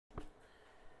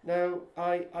Now,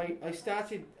 I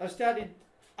started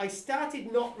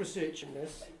not researching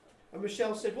this, and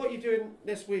Michelle said, "What are you doing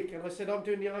this week?" And I said, "I'm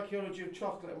doing the Archaeology of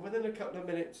Chocolate." And within a couple of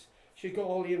minutes, she got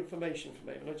all the information for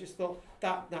me, and I just thought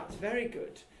that's very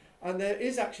good. And there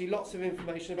is actually lots of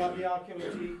information about the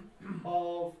archaeology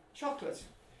of chocolate,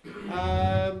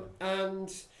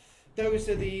 and those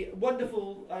are the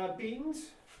wonderful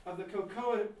beans of the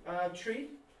cocoa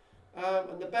tree,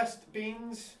 and the best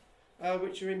beans,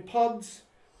 which are in pods,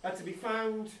 are to be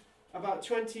found about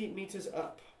 20 metres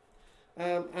up.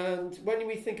 And when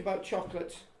we think about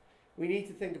chocolate, we need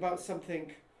to think about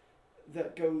something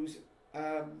that goes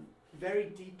very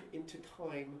deep into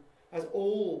time, as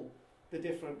all the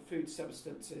different food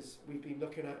substances we've been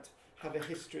looking at have a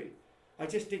history. I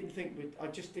just didn't think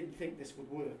this would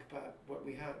work, but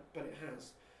it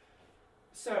has.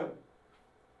 So,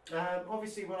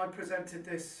 obviously, when I presented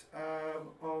this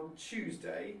on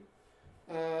Tuesday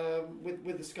with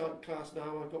the Skype class,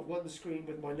 now I've got one screen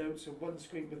with my notes and one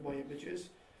screen with my images,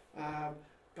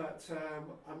 but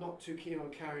I'm not too keen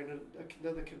on carrying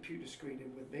another computer screen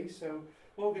in with me. So,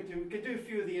 what we're going to do a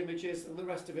few of the images, and the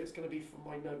rest of it's going to be from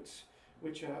my notes,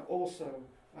 which are also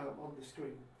on the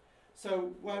screen.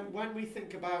 So when we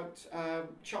think about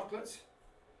chocolate,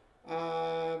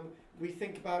 we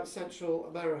think about Central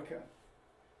America.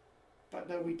 But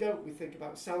no, we don't. We think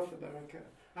about South America.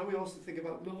 And we also think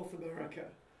about North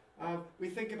America. We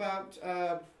think about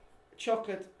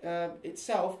chocolate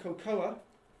itself, cocoa.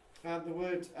 The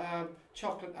word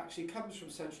chocolate actually comes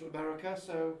from Central America,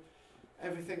 so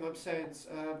everything I'm saying is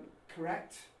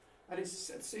correct. And it's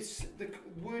the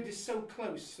word is so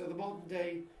close, so the modern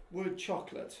day word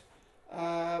chocolate,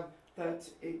 that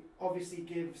it obviously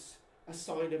gives a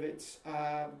sign of its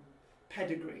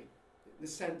pedigree, the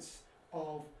sense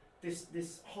of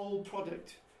this whole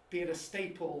product being a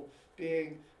staple,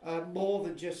 being more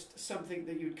than just something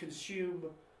that you'd consume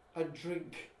and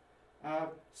drink,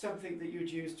 something that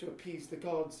you'd use to appease the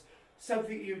gods,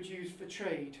 something you would use for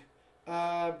trade,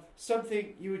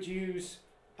 something you would use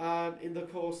in the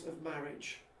course of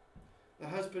marriage. The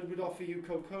husband would offer you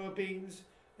cocoa beans,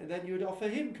 and then you would offer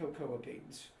him cocoa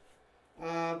beans.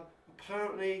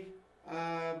 Apparently,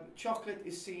 chocolate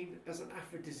is seen as an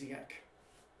aphrodisiac.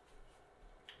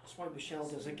 That's why Michelle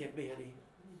doesn't give me any.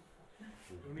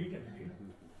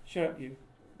 Shut up, you.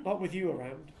 Not with you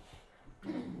around.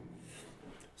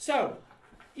 So,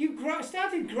 you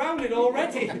started growling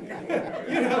already.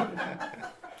 You know.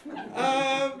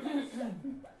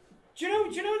 Do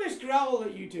you know this growl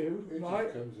that you do,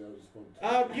 right?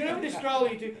 You know this growl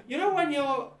you do. You know when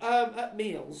you're at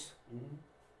meals. Mm-hmm.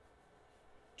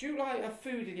 Do you like have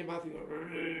food in your mouth? You go.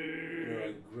 Yeah,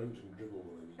 I grunt and dribble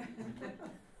when I eat.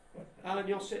 And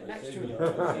you'll sit next to him.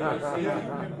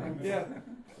 Yeah.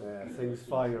 Yeah, things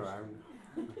flying around.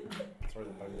 Throw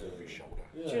the bones over his shoulder.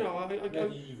 Yeah. Do you know? I go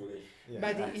Medieval-ish. Yeah,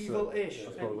 medieval-ish.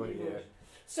 Yeah.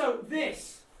 So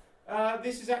this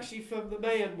is actually from the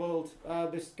Mayan world.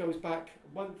 This goes back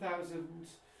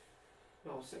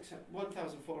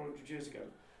 1,400 years ago.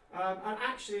 And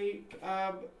actually,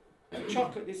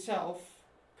 chocolate itself,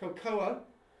 cocoa,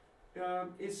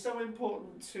 is so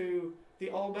important to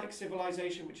the Olmec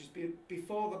civilization, which is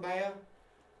before the Maya.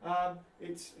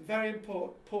 It's very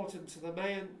important to the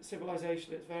Mayan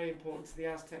civilization. It's very important to the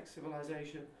Aztec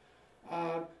civilization.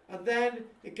 And then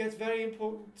it gets very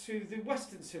important to the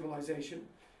Western civilization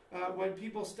when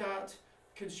people start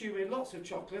consuming lots of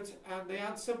chocolate and they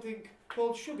add something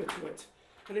called sugar to it,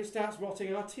 and it starts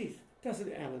rotting our teeth, doesn't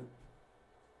it, Ellen?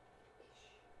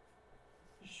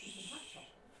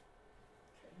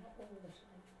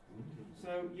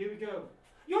 So here we go.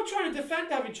 You're trying to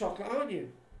defend having chocolate, aren't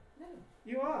you? No.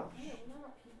 You are? No, we're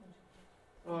not keeping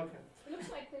chocolate. Oh, okay. It looks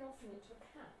like they're offering it to a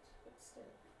cat, but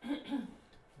still.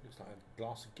 Looks like a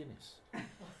glass of Guinness.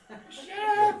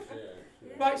 Shut up!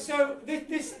 Yeah. Right, so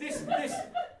this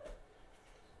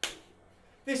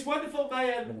wonderful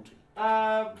Mayan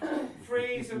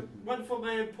frieze, a wonderful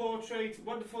Mayan portrait,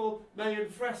 wonderful Mayan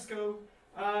fresco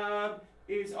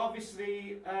is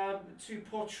obviously to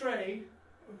portray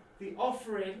the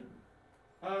offering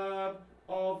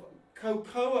of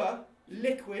cocoa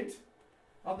liquid,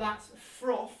 of that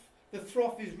froth. The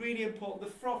froth is really important.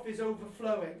 The froth is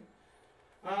overflowing.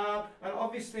 And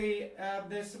obviously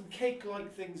there's some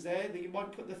cake-like things there that you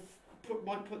might put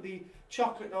the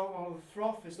chocolate on the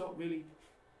froth. It's not really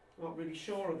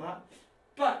sure of that.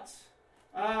 But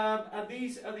and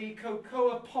these are the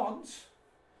cocoa pods.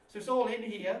 So it's all in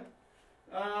here.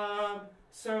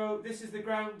 So this is the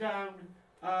ground down.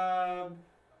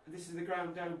 This is the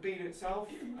ground down bean itself,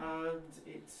 and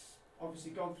it's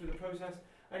obviously gone through the process.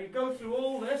 And you go through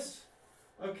all this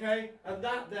Okay, and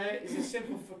that there is a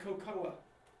symbol for cocoa.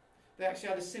 They actually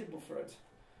had a symbol for it.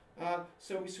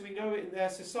 So we know in their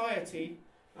society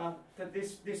that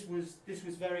this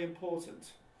was very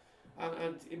important.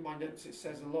 And in my notes it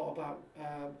says a lot about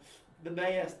the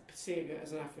Maya seeing it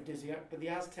as an aphrodisiac, but the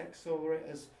Aztecs saw it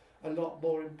as a lot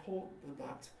more important than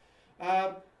that.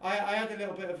 I had a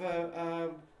little bit of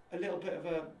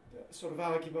a sort of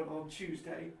argument on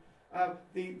Tuesday.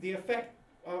 The effect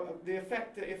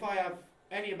that if I have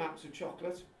any amounts of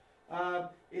chocolate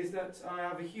is that I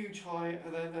have a huge high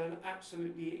and then an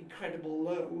absolutely incredible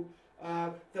low.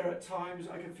 There are times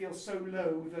I can feel so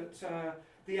low that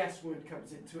the S word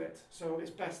comes into it. So it's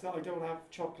best that I don't have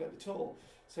chocolate at all.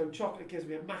 So chocolate gives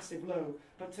me a massive low,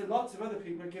 but to lots of other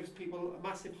people it gives people a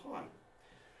massive high.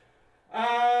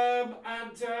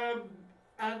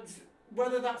 And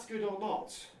whether that's good or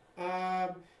not,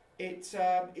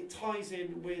 it ties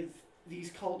in with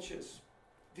these cultures,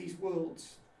 these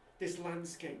worlds, this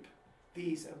landscape,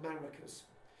 these Americas.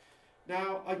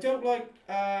 Now, I don't like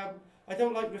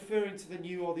referring to the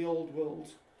new or the old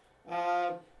world.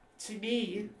 To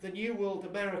me, the new world,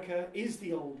 America, is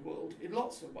the old world in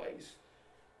lots of ways,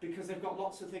 because they've got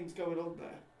lots of things going on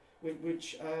there,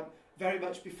 which very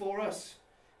much before us.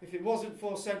 If it wasn't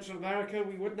for Central America,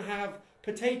 we wouldn't have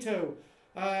potato.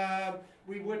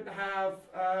 We wouldn't have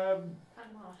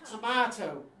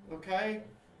tomato. Okay,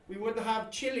 we wouldn't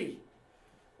have chili.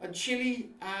 And chili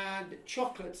and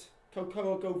chocolate,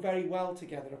 cocoa, go very well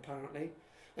together apparently.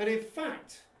 And in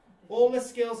fact, all the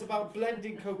skills about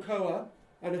blending cocoa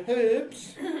and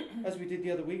herbs, as we did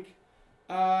the other week,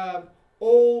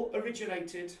 all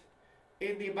originated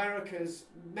in the Americas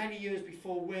many years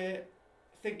before we're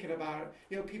thinking about it.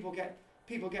 You know, people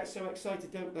get so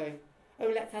excited, don't they?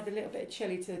 Oh, let's add a little bit of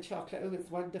chili to the chocolate. Oh, it's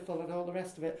wonderful, and all the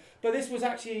rest of it. But this was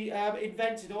actually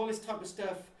invented. All this type of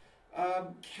stuff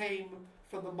came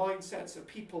from the mindsets of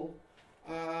people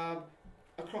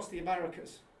across the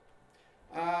Americas.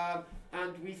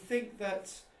 And we think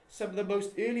that some of the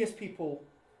most earliest people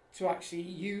to actually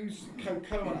use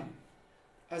cocoa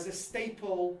as a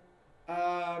staple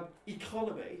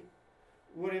economy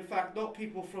were in fact not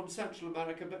people from Central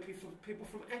America, but people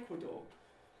from Ecuador.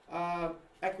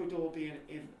 Ecuador being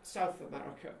in South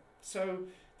America. So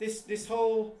this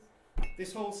whole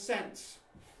sense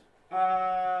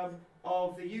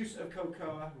of the use of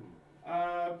cocoa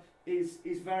is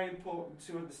very important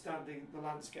to understanding the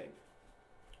landscape.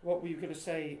 What were you going to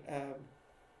say?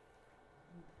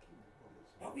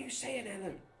 What were you saying,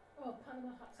 Ellen? Oh,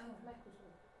 Panama hats come from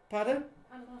Ecuador. Pardon?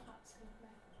 Panama hats come from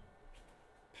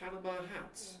Ecuador. Panama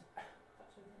hats.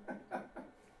 Yeah,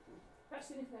 that's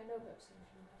the only thing I know about Central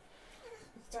America.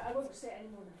 But I won't say it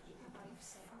anymore now. I've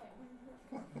said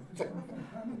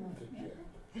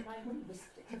it. My husband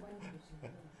sticks Wendy's.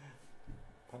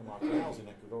 Panama Canal's in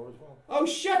Ecuador as well. Oh,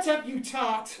 shut up, you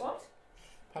tart! What?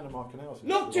 Panama Canal's in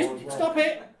Look, Ecuador just as well. stop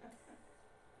it!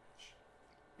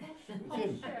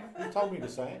 You told me to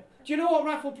say it. Do you know what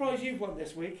raffle prize you've won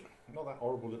this week? Not that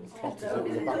horrible little clock is over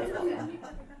the back.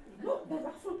 Look, the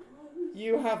raffle prize.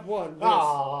 You have won this.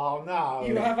 Oh no!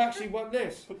 You have actually won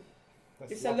this.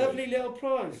 That's It's a lovely little It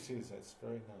prize. is. It's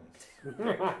very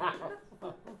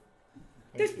nice.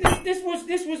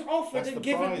 This was offered That's and the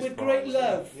given prize with prize, great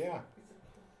love. Yeah.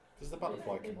 Does the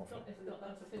butterfly come off it?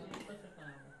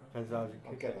 Depends how you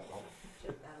I'll kick get it. that off.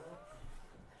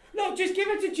 Look, just give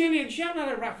it to Gillian. She hasn't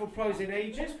had a raffle prize in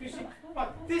ages.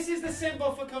 Right, this is the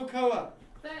symbol for cocoa.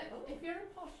 If you're a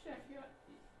posh chef, you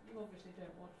obviously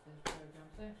don't watch these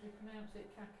programmes. They actually pronounce it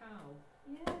cacao.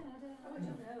 Yeah, I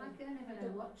don't know. I never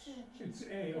know what. It's AO,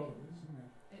 isn't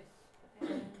it?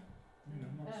 It's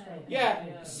Not spelled.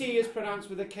 Yeah, C is pronounced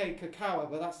with a K, cacao,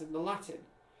 but that's in the Latin.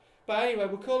 But anyway,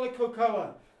 we'll call it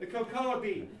cocoa. The cocoa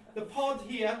bean. The pod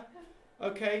here,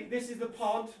 okay, this is the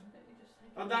pod,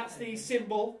 and that's the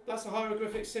symbol. That's a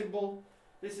hieroglyphic symbol.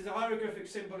 This is a hieroglyphic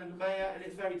symbol in the Maya, and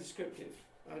it's very descriptive.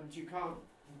 And you can't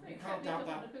doubt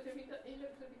that. Because he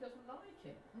looks as if he doesn't like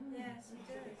it. Yes,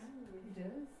 he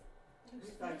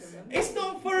does. It's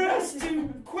not for us to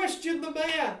question the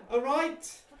Maya,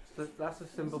 alright? So that's a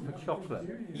symbol for chocolate.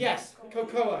 Yes,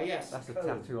 cocoa, yes. That's a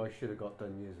tattoo I should have got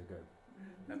done years ago.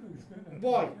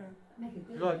 Why?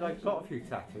 Because I've got a few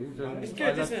tattoos and It's I good,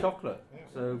 love isn't it? chocolate.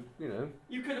 So, you know,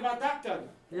 You could have had that done.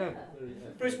 yeah.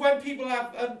 But it's when people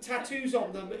have tattoos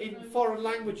on them in foreign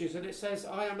languages and it says,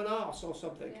 I am an arse or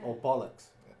something. Or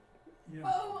bollocks. Yeah.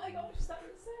 Oh my gosh, is that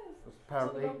what it says?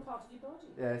 Apparently, It's on the wrong part of your body.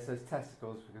 yeah, it says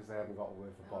testicles because they haven't got a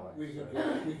word for bollocks.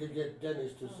 We could get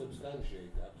Dennis to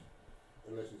substantiate that,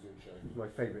 unless he's in shape. It's my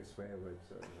favourite swear word.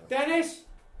 So, Dennis,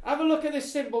 have a look at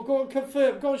this symbol. Go and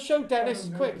confirm. Go and show Dennis, I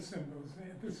don't know quick. the symbols.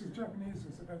 This is Japanese,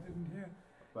 as if I didn't hear.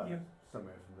 Well, Yeah.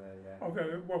 somewhere from there, yeah.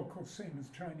 Although, well, of course, same as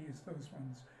Chinese, those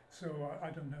ones. So I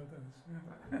don't know those.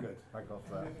 Yeah. Good, thank God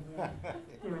for that.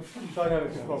 There are funny So I know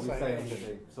things. it's probably saying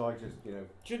anything, so I just, you know.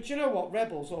 Do you know what?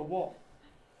 Rebels or what?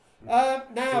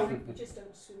 Now, We just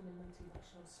don't swim in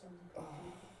multinational swimming.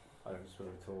 I don't swim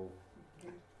at all.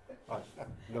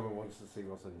 No one wants to see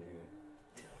what's on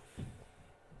you,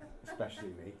 especially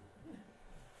me.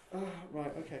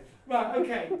 right. Okay.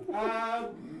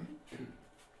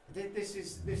 This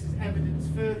is evidence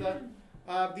further.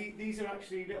 These are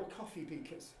actually little coffee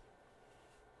beakers.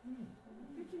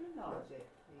 Could you enlarge it,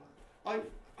 please?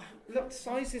 Look,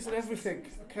 sizes and everything.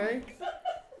 Okay.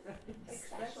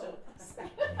 Special.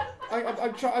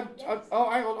 I'm trying. Oh,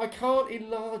 hang on. I can't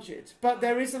enlarge it, but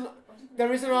there is an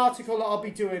article that I'll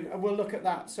be doing, and we'll look at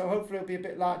that. So hopefully it'll be a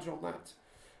bit larger on that.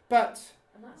 But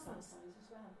And that's that size as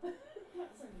well.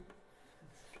 That's only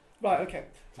right. Okay.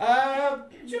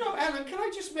 Do you know, Ellen? Can I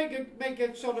just make a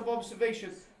sort of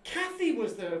observation? Kathy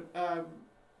was the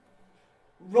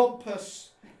rompus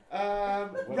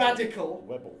radical,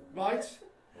 Webble. right? Webble.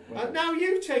 And now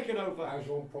you've taken over.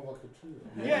 Agent provocateur.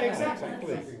 Yeah,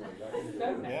 exactly. Something like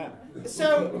that. Yeah.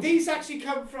 So these actually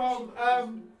come from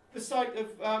the site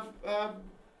of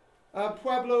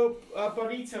Pueblo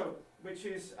Bonito, which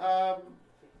is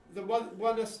the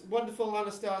wonderful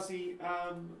Anasazi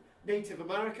Native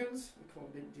Americans. We call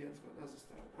them Indians, but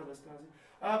Anasazi.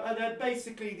 And then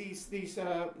basically the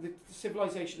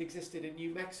civilization existed in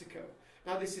New Mexico.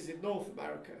 Now this is in North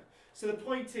America. So the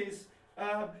point is,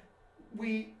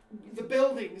 the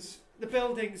buildings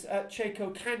at Chaco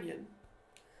Canyon,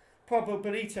 Pueblo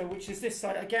Bonito, which is this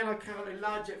site. Again, I can't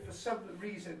enlarge it for some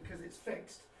reason because it's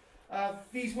fixed.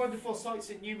 These wonderful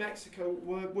sites in New Mexico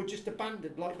were just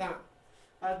abandoned like that,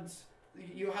 and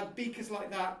you had beakers like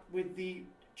that with the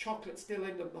chocolate still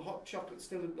in them, the hot chocolate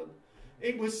still in them.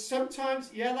 It was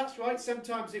sometimes, yeah, that's right.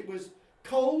 Sometimes it was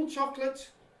cold chocolate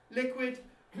liquid,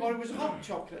 or it was hot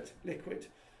chocolate liquid.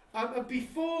 And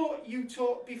before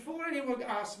anyone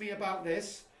asked me about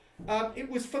this, it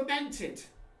was fermented,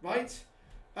 right?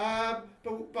 But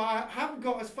I haven't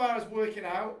got as far as working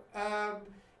out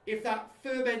if that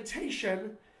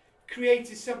fermentation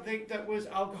created something that was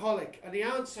alcoholic. And the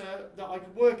answer that I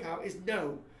can work out is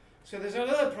no. So there's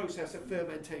another process of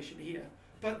fermentation here,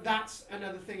 but that's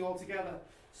another thing altogether.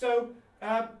 So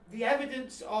the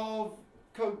evidence of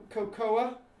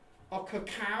cocoa, or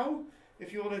cacao,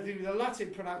 if you want to do the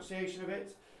Latin pronunciation of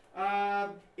it,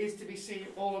 is to be seen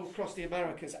all across the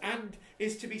Americas and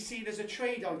is to be seen as a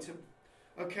trade item.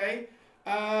 Okay?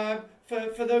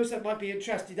 For those that might be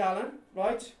interested, Alan,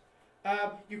 right?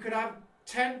 You could have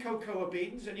 10 cocoa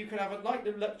beans and you could have a night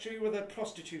of luxury with a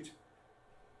prostitute.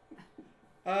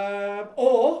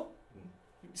 Or,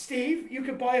 Steve, you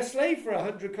could buy a slave for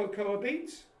 100 cocoa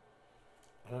beans.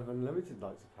 And have unlimited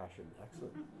nights of passion.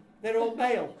 Excellent. They're all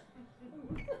male.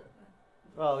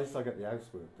 Well, at least I get the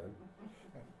housework done.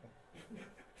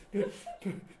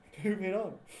 Moving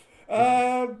on.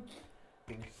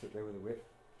 You just sit there with a whip.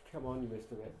 Come on, you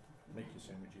missed a bit. Make your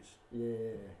sandwiches.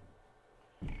 Yeah.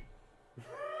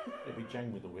 It'd be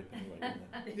Jane with a whip anyway,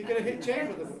 wouldn't it? You're going to hit Jane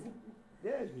with them.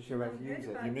 Yeah, you should have to use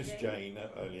it. You missed Jane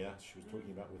earlier. She was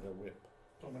talking about with her whip.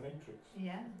 Dominatrix.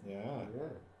 Yeah. Yeah.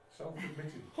 Yeah.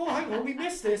 Self-admitted. Oh, hang on, we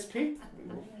missed this, Pete.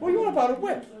 What are you on about a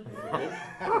whip?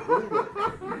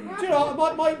 Do you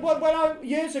know,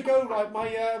 years ago,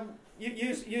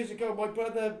 my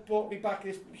brother bought me back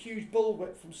this huge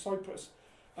bullwhip from Cyprus.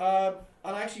 And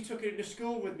I actually took it into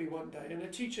school with me one day, and the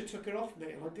teacher took it off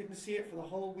me, and I didn't see it for the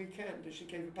whole weekend, and she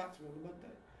gave it back to me on the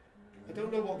Monday. I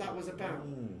don't know what that was about.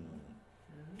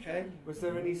 Okay. Was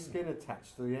there any skin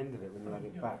attached to the end of it when you had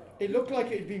it back? It looked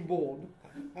like it had been worn.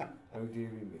 Oh dear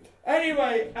me.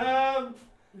 Anyway,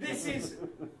 this is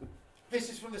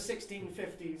from the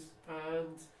 1650s,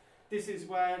 and this is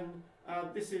when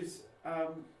this is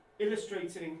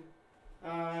illustrating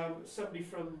somebody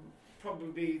from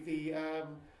probably the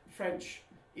French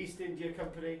East India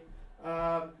Company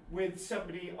with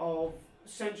somebody of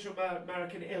Central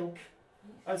American ilk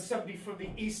and somebody from the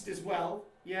East as well.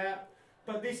 Yeah,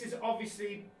 but this is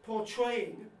obviously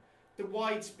portraying the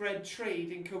widespread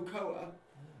trade in cocoa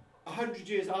 100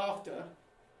 years after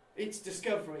its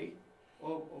discovery,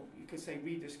 or you could say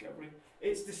rediscovery,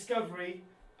 its discovery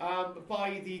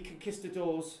by the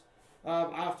conquistadors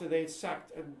after they had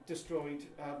sacked and destroyed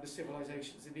the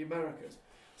civilizations in the Americas.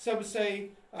 Some say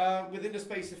within the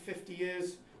space of 50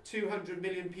 years, 200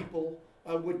 million people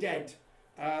were dead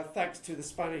thanks to the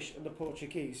Spanish and the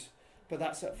Portuguese. But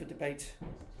that's up for debate.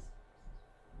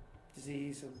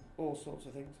 Disease and all sorts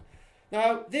of things.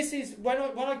 Now, this is when I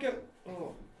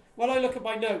look at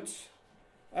my notes.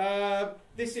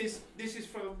 This is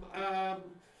from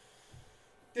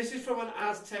an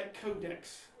Aztec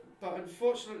codex, but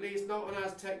unfortunately it's not an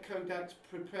Aztec codex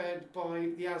prepared by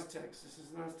the Aztecs. This is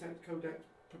an Aztec codex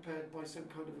prepared by some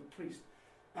kind of a priest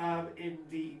in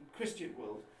the Christian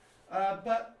world.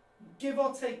 But give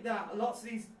or take that, lots of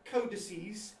these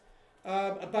codices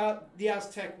about the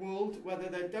Aztec world, whether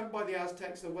they're done by the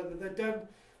Aztecs or whether they're done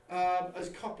as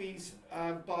copies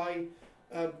by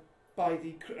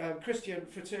the Christian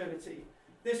fraternity.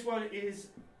 This one is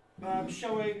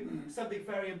showing something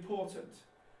very important.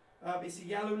 It's a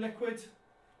yellow liquid.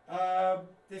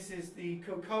 This is the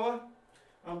cocoa.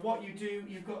 And what you do,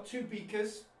 you've got two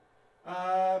beakers,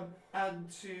 and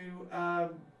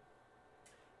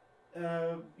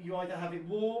you either have it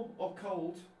warm or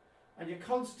cold, and you're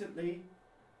constantly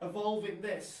evolving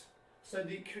this so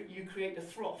that you create a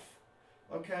froth.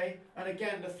 Okay, and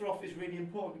again, the froth is really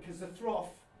important because the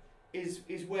froth is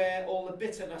where all the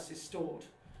bitterness is stored,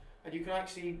 and you can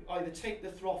actually either take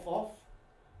the froth off,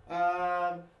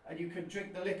 and you can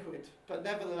drink the liquid. But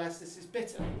nevertheless, this is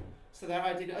bitter, so they're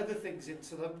adding other things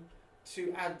into them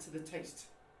to add to the taste.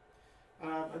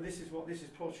 And this is what this is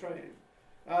portraying.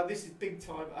 This is big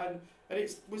time, and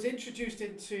it was introduced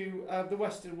into the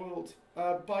Western world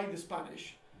by the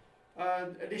Spanish.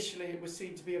 And initially it was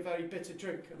seen to be a very bitter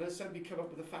drink, and then somebody come up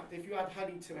with the fact that if you add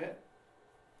honey to it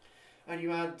and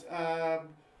you add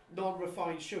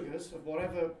non-refined sugars of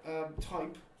whatever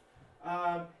type,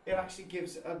 it actually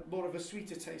gives more of a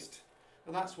sweeter taste,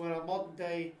 and that's where a modern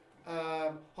day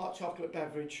hot chocolate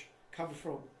beverage comes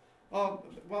from.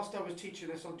 Whilst I was teaching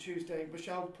this on Tuesday,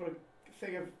 Michelle put a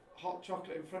thing of hot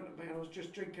chocolate in front of me and I was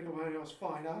just drinking away and I was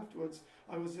fine. Afterwards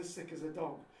I was as sick as a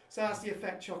dog. So that's the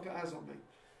effect chocolate has on me.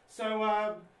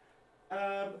 So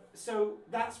so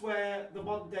that's where the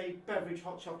modern day beverage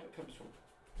hot chocolate comes from.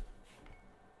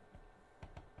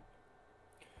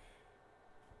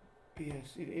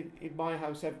 Yes, in my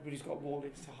house everybody's got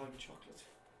walnuts to hide chocolate.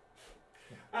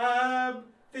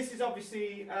 This is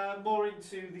obviously more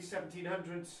into the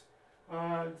 1700s,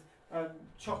 and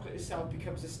chocolate itself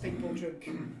becomes a staple drink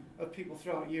of people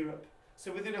throughout Europe.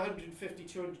 So within 150,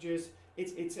 200 years,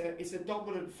 it's a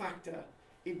dominant factor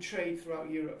in trade throughout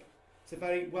Europe. It's a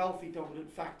very wealthy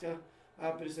dominant factor,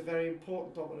 but it's a very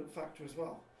important dominant factor as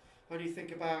well. And you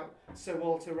think about Sir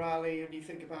Walter Raleigh, and you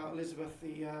think about Elizabeth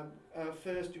the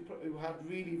First, who had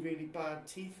really, really bad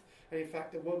teeth, and in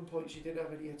fact at one point she didn't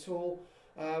have any at all.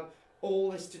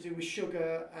 All this to do with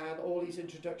sugar and all these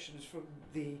introductions from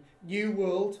the New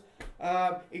World,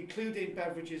 including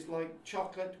beverages like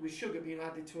chocolate with sugar being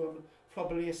added to them,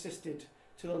 probably assisted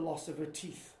to the loss of her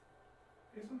teeth.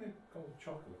 Isn't it called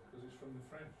chocolate because it's from the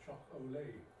French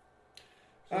chocolat?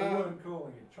 So they weren't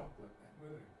calling it chocolate then, were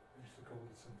they? They used to call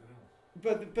it something else.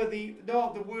 But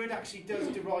the word actually does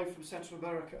derive from Central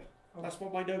America. Oh. That's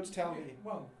what my notes tell me.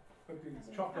 Well, but the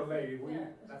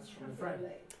chocolat, that's from the French.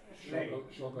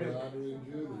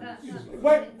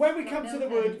 When we come to the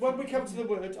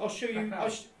word, I'll show you.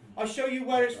 I'll show you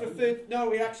where it's referred.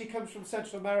 No, it actually comes from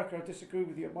Central America. I disagree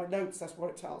with you. My notes, that's what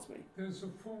it tells me. There's a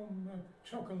form of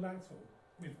chocolato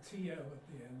with TL at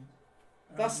the end.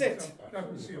 That's it.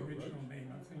 That was the original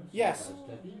name, I think. Yes.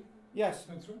 Yes.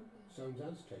 That's right. Sounds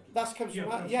Aztec. That comes from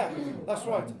that. Yeah, that's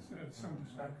right.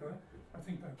 I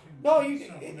think that came No,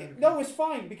 from no, it's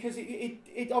fine because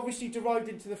it obviously derived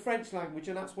into the French language,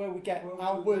 and that's where we get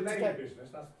our word today. Business,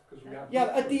 that's because we have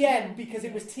at the end because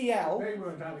it was TL. They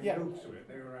weren't adding milk to it;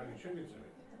 they were adding sugar to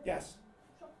it. Yes.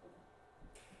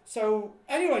 So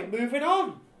anyway, moving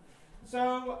on.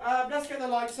 So let's get the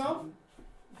lights on.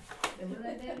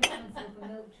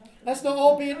 Let's not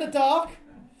all be in the dark.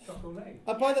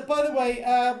 By the way,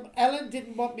 Ellen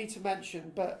didn't want me to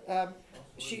mention, but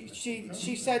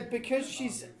she said because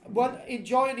she's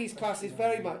enjoying these classes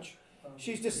very much,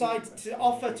 she's decided to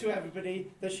offer to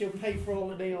everybody that she'll pay for all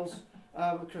the meals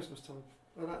at Christmas time.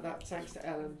 And that thanks to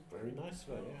Ellen. Very nice of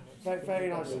her, yeah. Very, very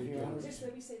nice of you, Ellen. Is this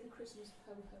where we say the Christmas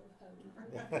ho ho ho?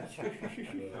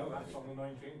 No, that's on the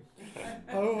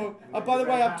 19th. Oh, and by the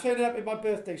way, I'm turning up in my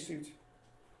birthday suit.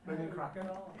 Bring a cracker.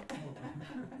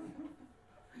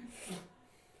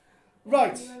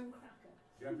 Right.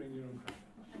 Yeah, bring your own cracker.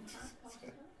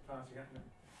 Party happening.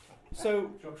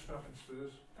 So. Jockstrap and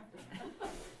Spurs.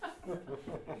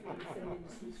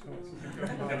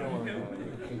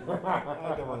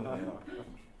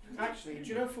 Actually, do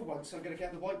you know, for once I'm going to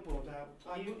get the whiteboard out.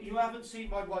 You haven't seen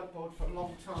my whiteboard for a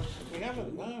long time. We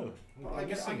haven't, no. I'm going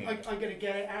to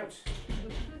get it out.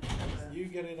 You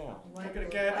get it out. I'm going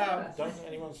to get it out. Don't let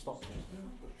anyone stop me.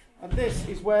 And this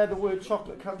is where the word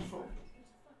chocolate comes from.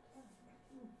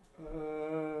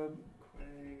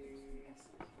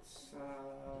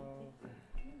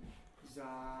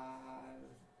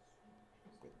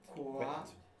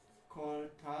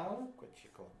 Quartal.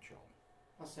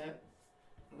 That's it.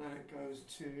 And then it goes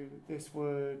to this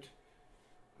word,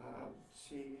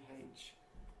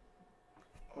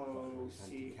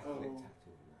 CHOCOLA.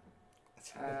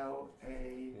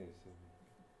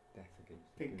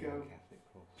 Big go.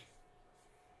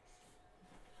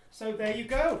 So there you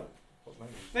go.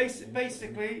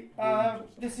 Basically,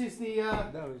 this is the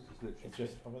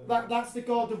that's the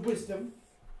god of wisdom.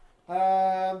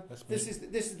 This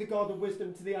is the god of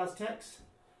wisdom to the Aztecs.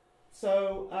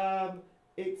 So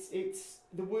it's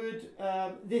the word.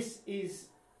 This is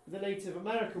the Native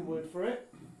American word for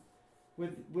it,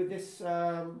 with this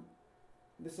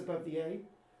this above the A,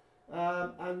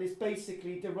 and it's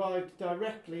basically derived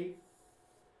directly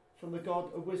from the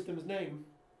god of wisdom's name.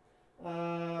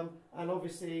 And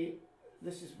obviously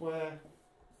this is where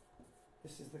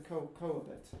this is the Cocoa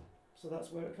bit, so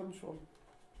that's where it comes from.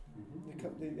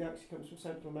 It actually comes from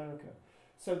Central America.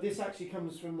 So this actually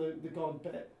comes from the god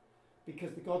bit,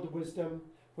 because the god of wisdom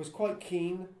was quite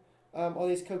keen on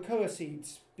his cocoa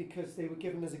seeds, because they were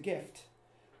given as a gift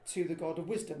to the god of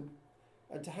wisdom,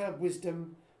 and to have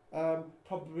wisdom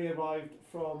probably arrived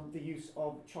from the use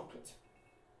of chocolate.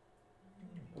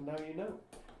 And now you know.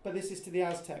 But this is to the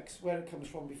Aztecs. Where it comes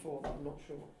from before that, I'm not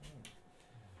sure.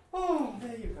 Oh,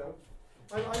 there you go.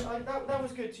 That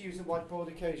was good to use a whiteboard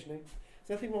occasionally.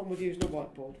 There's nothing wrong with using a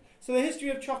whiteboard. So the history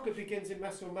of chocolate begins in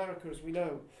Mesoamerica, as we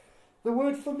know. The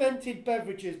word fermented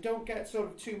beverages, don't get sort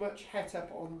of too much het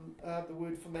up on the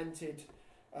word fermented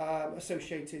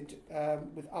associated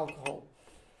with alcohol.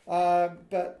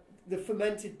 But the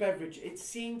fermented beverage, it's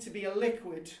seen to be a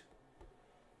liquid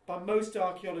by most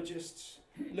archaeologists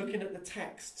looking at the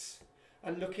texts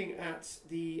and looking at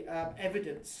the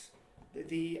evidence,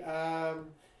 the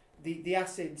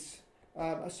acids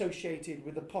associated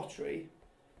with the pottery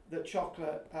that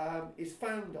chocolate is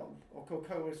found on, or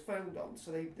cocoa is found on.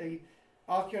 So they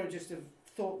archaeologists have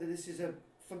thought that this is a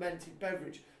fermented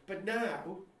beverage, but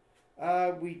now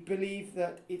we believe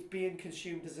that it's being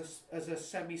consumed as a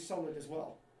semi-solid as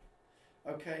well.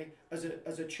 Okay, as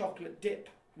a chocolate dip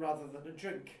rather than a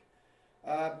drink.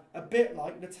 A bit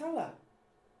like Nutella,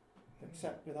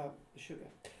 except without the sugar.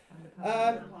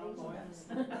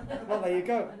 Well, there you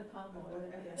go.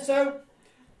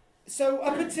 So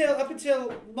up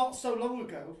until not so long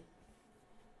ago,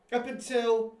 up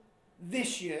until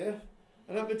this year,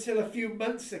 and up until a few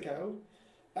months ago,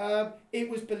 it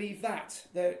was believed that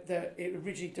it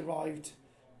originally derived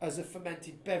as a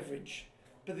fermented beverage.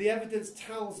 But the evidence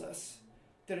tells us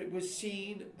that it was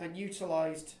seen and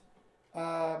utilised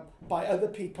by other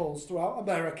peoples throughout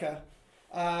America,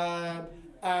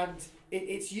 and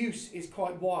its use is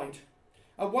quite wide.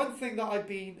 And one thing I've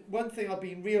been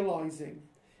realising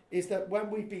is that when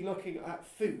we've been looking at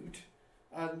food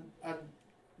and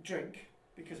drink,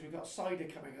 because we've got cider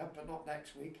coming up, but not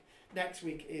next week. Next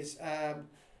week is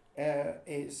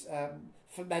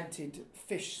fermented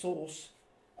fish sauce,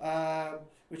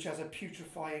 which has a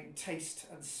putrefying taste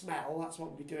and smell. That's what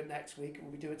we'll be doing next week, and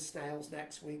we'll be doing snails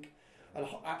next week. And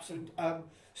absolute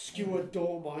skewered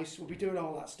dormice. We'll be doing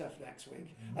all that stuff next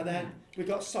week, and then we've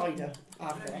got cider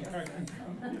after.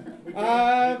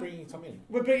 We're bringing some in.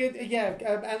 We're bringing,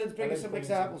 Ellen's bringing some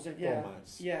examples in.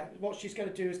 Yeah. What she's going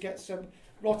to do is get some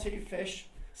rotting fish,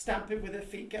 stamp it with her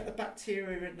feet, get the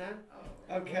bacteria in there.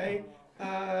 Okay.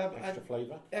 Extra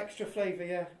flavour. Extra flavour,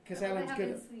 yeah, because Ellen's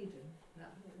good. In Sweden,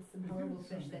 some horrible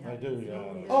fish they have. They do,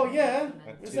 yeah. Oh yeah,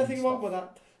 there's nothing wrong with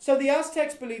that. So the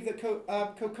Aztecs believed that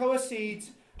cocoa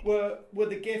seeds were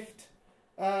the gift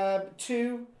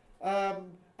to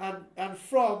and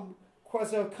from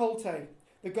Quetzalcoatl,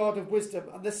 the god of wisdom.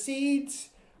 And the seeds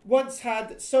once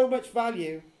had so much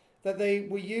value that they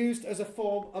were used as a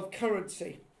form of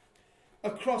currency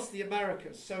across the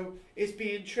Americas. So it's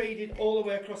being traded all the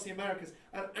way across the Americas.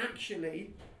 And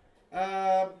actually,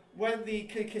 when the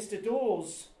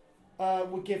conquistadors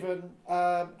were given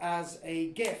as a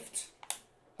gift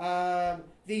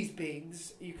these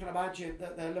beans, you can imagine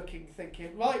that they're looking,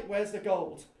 thinking, right, where's the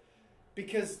gold?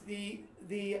 Because the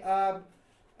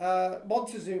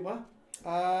Montezuma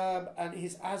and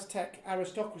his Aztec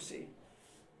aristocracy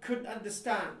couldn't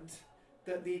understand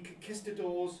that the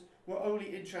conquistadors were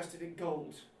only interested in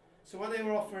gold. So when they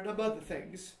were offering them other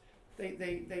things, they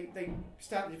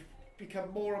started to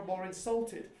become more and more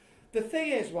insulted. The thing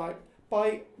is, right,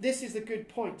 this is a good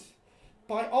point.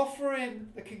 By offering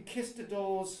the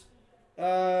conquistadors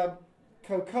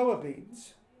cocoa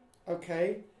beans,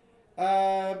 okay,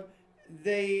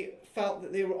 they felt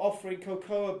that they were offering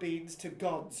cocoa beans to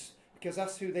gods, because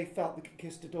that's who they felt the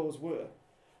conquistadors were.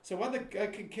 So when the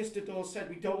conquistadors said,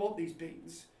 we don't want these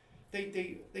beans,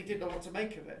 they didn't know what to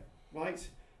make of it, right?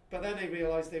 But then they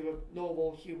realised they were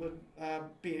normal human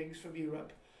beings from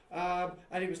Europe,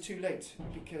 and it was too late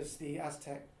because the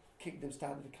Aztec kingdom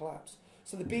started to collapse.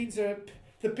 So the beans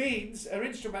are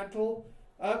instrumental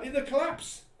in the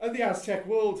collapse of the Aztec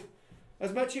world,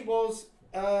 as much it was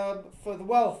for the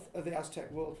wealth of the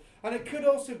Aztec world. And it could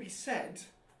also be said,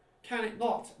 can it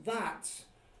not, that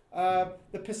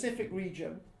the Pacific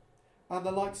region and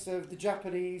the likes of the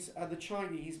Japanese and the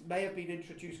Chinese may have been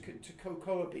introduced to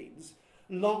cocoa beans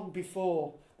long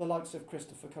before the likes of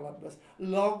Christopher Columbus,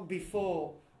 long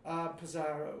before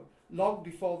Pizarro, long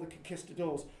before the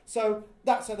conquistadors. So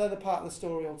that's another part of the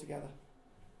story altogether.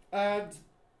 And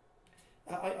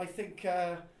I think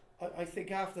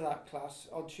after that class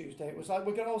on Tuesday, it was like,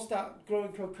 we're going to all start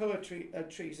growing cocoa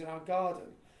trees in our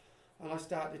garden. And I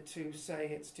started to say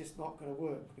it's just not going to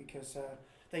work because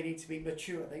they need to be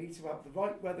mature. They need to have the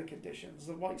right weather conditions,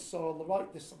 the right soil, the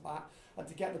right this and that. And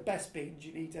to get the best beans,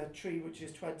 you need a tree which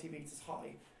is 20 metres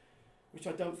high, which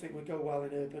I don't think would go well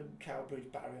in urban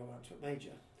Cowbridge, Barry or Llantwit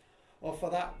Major. Or for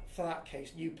that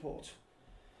case, Newport.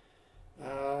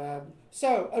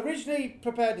 So, originally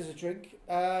prepared as a drink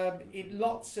in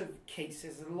lots of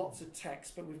cases and lots of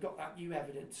texts, but we've got that new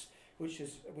evidence which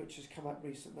has come up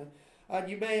recently. And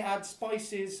you may add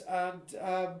spices and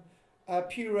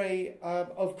puree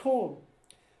of corn.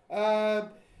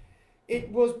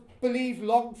 It was believed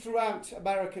long throughout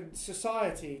American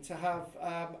society to have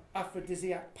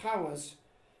aphrodisiac powers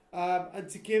and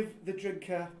to give the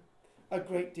drinker a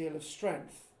great deal of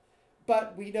strength.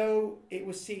 But we know it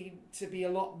was seen to be a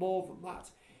lot more than that.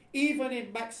 Even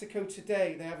in Mexico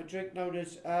today, they have a drink known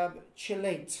as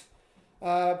chilate,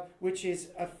 which is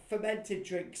a fermented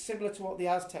drink similar to what the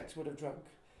Aztecs would have drunk,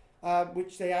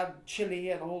 which they add chili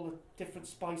and all the different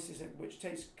spices in, which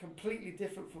tastes completely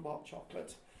different from hot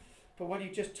chocolate. But when you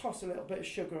just toss a little bit of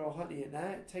sugar or honey in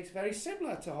there, it tastes very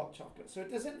similar to hot chocolate. So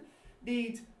it doesn't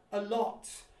need a lot.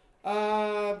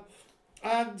 And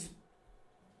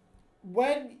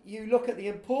when you look at the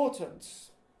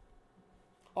importance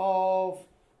of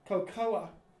cocoa,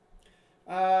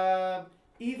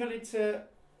 even into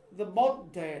the modern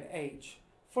day and age,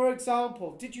 for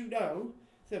example, did you know,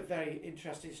 it's a very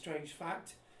interesting, strange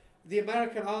fact, the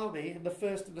American Army in the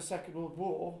First and the Second World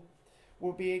War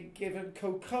were being given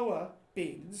cocoa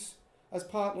beans as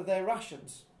part of their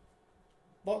rations.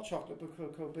 Not chocolate, but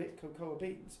cocoa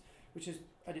beans, which is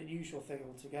an unusual thing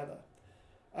altogether.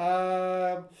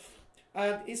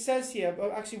 And it says here,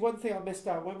 but actually one thing I missed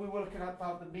out, when we were looking at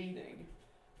about the meaning,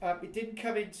 it didn't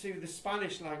come into the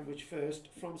Spanish language first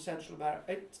from Central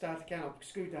America. Start again, I'll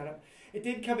screw that up. It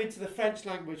didn't come into the French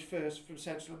language first from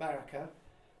Central America,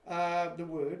 the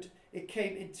word. It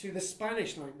came into the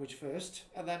Spanish language first,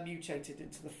 and then mutated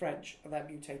into the French, and then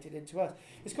mutated into us.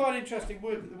 It's quite an interesting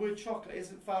word, but the word chocolate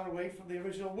isn't far away from the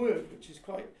original word, which is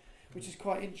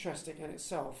quite interesting in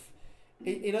itself.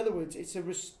 In other words, it's a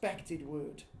respected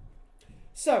word.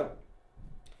 So,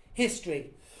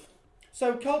 history.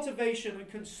 So cultivation and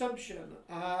consumption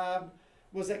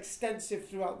was extensive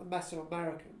throughout the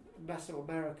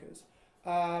Mesoamericas,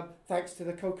 thanks to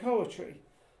the cocoa tree,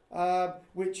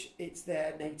 which it's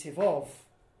their native of.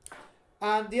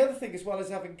 And the other thing as well is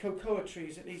having cocoa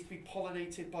trees, it needs to be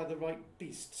pollinated by the right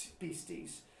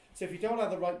beasties. So if you don't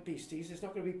have the right beasties, it's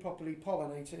not going to be properly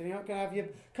pollinated, and you're not going to have your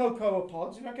cocoa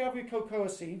pods, you're not going to have your cocoa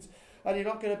seeds, and you're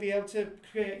not going to be able to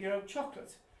create your own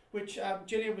chocolate, which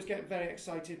Gillian was getting very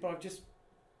excited, but I've just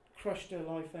crushed her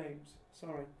life aims.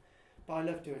 Sorry. But I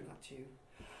love doing that to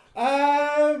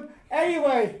you.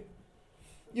 Anyway,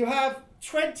 you have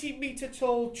 20-metre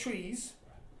tall trees,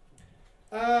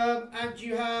 and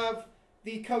you have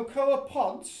the cocoa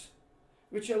pods,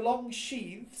 which are long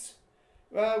sheaths,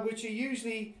 which are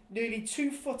usually nearly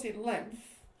 2 foot in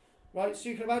length, right? So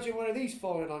you can imagine one of these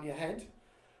falling on your head.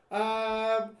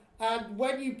 And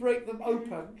when you break them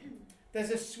open, there's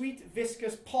a sweet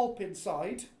viscous pulp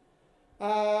inside,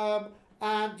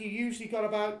 and you usually got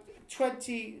about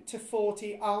 20 to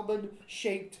 40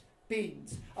 almond-shaped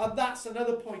beans. And that's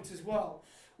another point as well.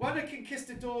 When the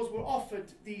conquistadors were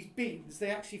offered these beans, they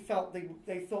actually felt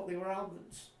they thought they were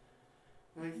almonds.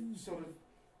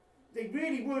 They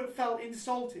really felt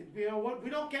insulted. You know,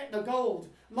 we're not getting the gold.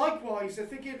 Likewise, they're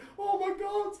thinking, oh my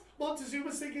God,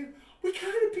 Montezuma's thinking, we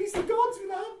can't appease the gods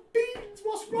without beans.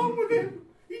 What's wrong with him?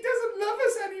 He doesn't love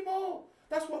us anymore.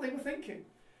 That's what they were thinking,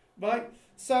 right?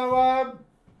 So,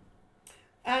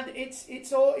 and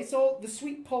it's all the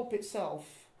sweet pulp itself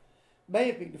may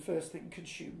have been the first thing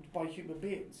consumed by human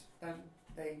beings, and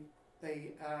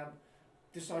they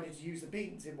decided to use the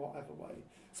beans in whatever way.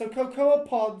 So cocoa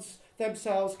pods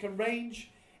themselves can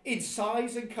range in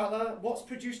size and colour. What's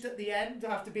produced at the end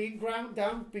after being ground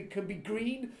down can be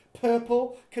green,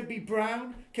 purple, can be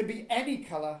brown, can be any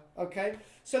colour. Okay,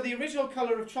 so the original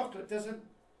colour of chocolate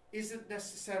isn't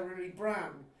necessarily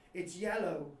brown. It's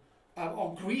yellow,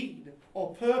 or green,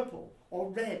 or purple,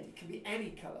 or red. It can be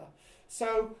any colour.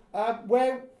 So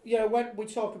when we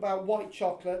talk about white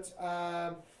chocolate,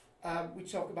 we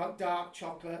talk about dark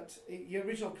chocolate. The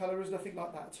original colour is nothing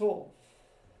like that at all.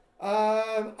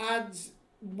 And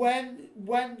when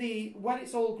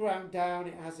it's all ground down,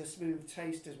 it has a smooth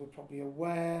taste, as we're probably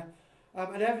aware.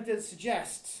 And evidence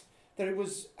suggests that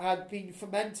it had been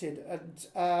fermented, and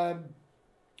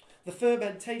the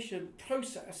fermentation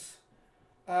process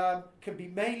can be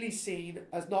mainly seen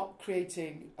as not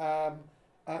creating an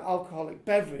alcoholic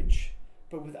beverage,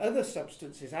 but with other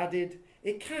substances added,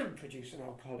 it can produce an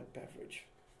alcoholic beverage.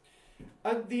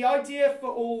 And the idea for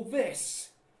all this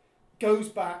goes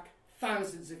back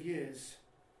thousands of years.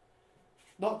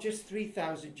 Not just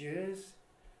 3,000 years,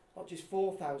 not just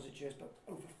 4,000 years, but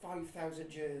over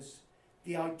 5,000 years.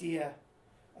 The idea,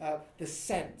 the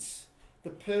sense,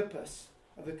 the purpose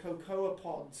of the cocoa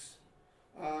pods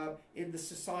in the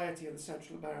society of the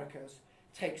Central Americas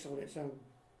takes on its own.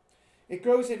 It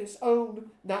grows in its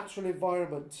own natural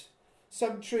environment.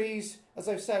 Some trees, as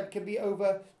I've said, can be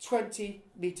over 20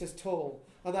 metres tall,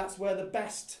 and that's where the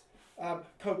best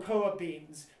cocoa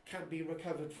beans can be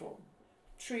recovered from.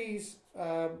 Trees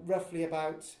roughly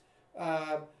about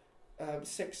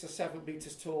 6 or 7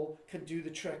 metres tall can do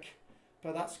the trick,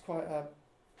 but that's quite a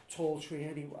tall tree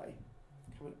anyway.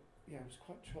 Yeah, it's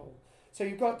quite tall. So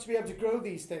you've got to be able to grow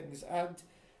these things, and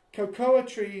cocoa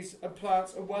trees and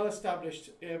plants are well established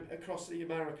across the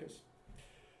Americas.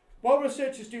 While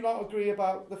researchers do not agree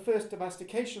about the first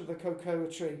domestication of the cocoa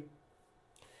tree,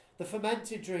 the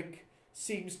fermented drink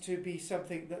seems to be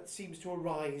something that seems to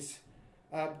arise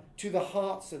to the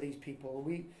hearts of these people.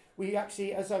 We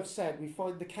actually, as I've said, we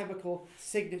find the chemical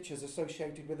signatures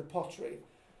associated with the pottery,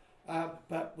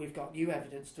 but we've got new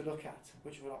evidence to look at,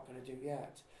 which we're not going to do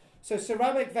yet. So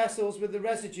ceramic vessels with the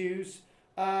residues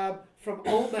from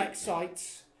Olmec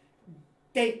sites,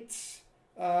 dates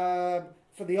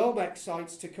for the Olmec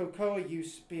sites to cocoa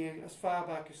use being as far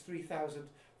back as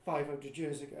 3,500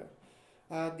 years ago.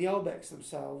 The Olmecs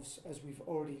themselves, as we've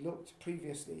already looked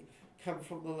previously, come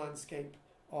from the landscape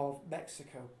of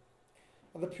Mexico.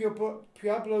 And the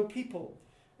Pueblo people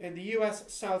in the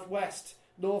US Southwest,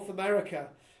 North America,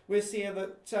 we're seeing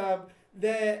that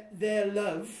their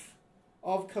love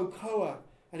of cocoa,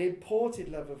 an imported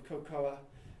love of cocoa,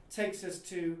 takes us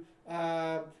to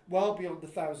well beyond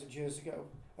 1,000 years ago,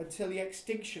 until the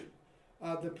extinction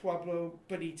of the Pueblo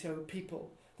Bonito people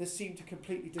that seem to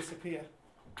completely disappear.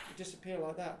 They disappear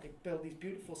like that. They build these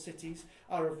beautiful cities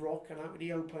out of rock and out in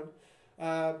the open,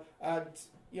 and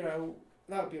you know,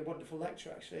 that would be a wonderful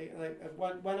lecture actually.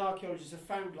 And when archaeologists have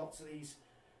found lots of these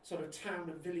sort of town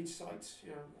and village sites, you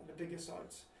know, and the bigger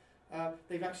sites,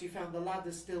 they've actually found the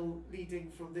ladders still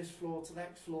leading from this floor to the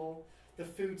next floor, the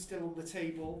food still on the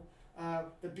table,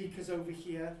 the beakers over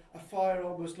here, a fire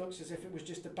almost looks as if it was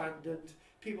just abandoned.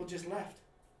 People just left.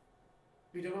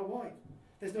 We don't know why.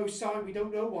 There's no sign, we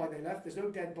don't know why they left. There's no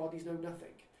dead bodies, no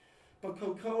nothing. But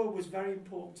cocoa was very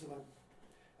important to them.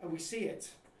 And we see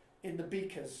it in the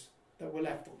beakers that were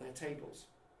left on their tables.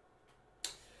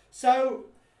 So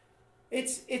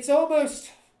it's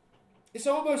almost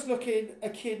looking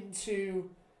akin to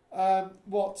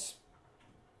what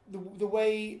the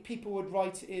way people would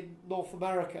write in North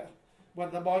America when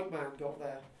the white man got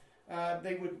there.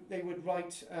 They would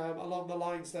write along the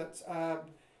lines that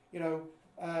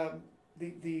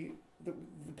the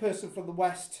person from the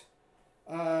West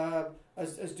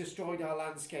has destroyed our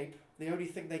landscape. The only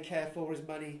thing they care for is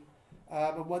money,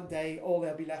 and one day all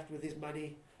they'll be left with is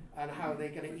money, and how are they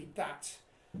going to eat that?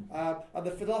 And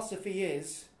the philosophy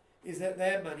is that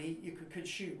their money you can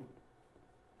consume.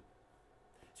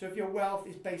 So if your wealth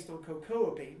is based on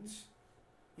cocoa beans,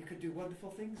 you can do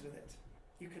wonderful things with it.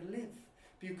 You can live,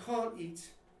 but you can't eat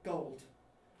gold.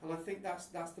 And I think that's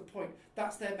the point.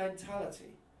 That's their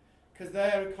mentality, because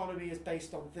their economy is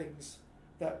based on things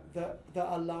that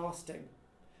are lasting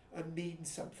and mean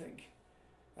something.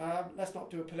 Let's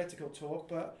not do a political talk,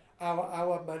 but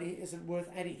our money isn't worth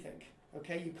anything.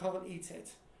 Okay, you can't eat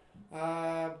it,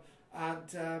 and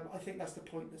I think that's the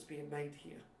point that's being made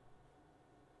here.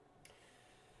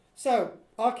 So,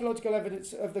 archaeological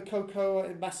evidence of the cocoa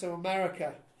in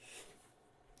Mesoamerica.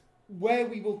 Where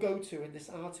we will go to in this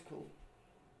article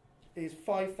is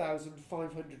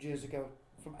 5,500 years ago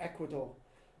from Ecuador,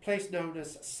 a place known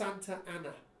as Santa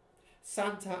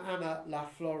Ana la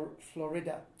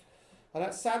Florida. And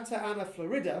at Santa Ana,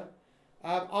 Florida,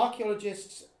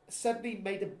 archaeologists suddenly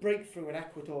made a breakthrough in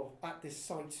Ecuador at this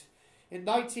site. In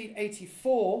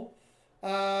 1984,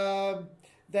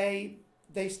 they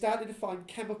started to find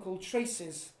chemical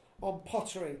traces on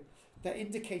pottery that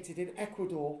indicated in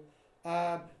Ecuador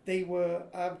they were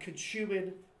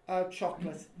consuming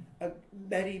chocolate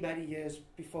many, many years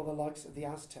before the likes of the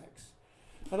Aztecs.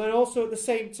 And then also at the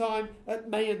same time, at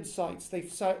Mayan sites,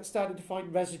 they've started to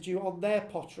find residue on their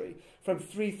pottery from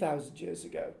 3,000 years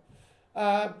ago.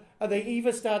 And they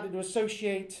even started to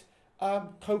associate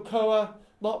cocoa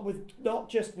not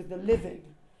just with the living,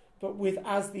 but with,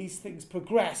 as these things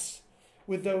progress,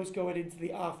 with those going into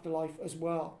the afterlife as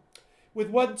well. With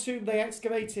one tomb they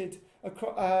excavated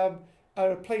a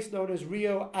place known as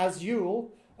Rio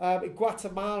Azul in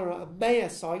Guatemala, a Maya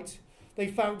site. They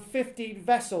found 15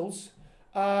 vessels,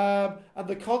 and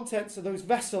the contents of those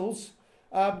vessels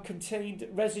contained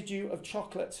residue of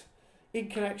chocolate in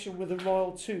connection with the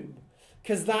royal tomb,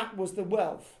 because that was the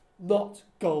wealth, not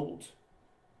gold.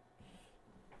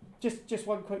 Just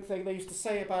one quick thing they used to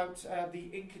say about the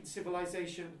Incan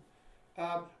civilization.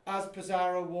 As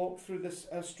Pizarro walked through the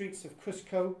streets of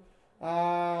Cusco,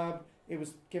 it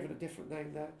was given a different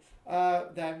name there.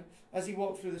 Then, as he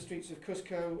walked through the streets of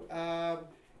Cusco,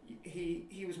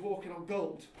 he was walking on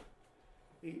gold.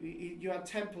 You had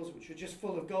temples which were just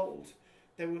full of gold.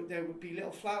 There would be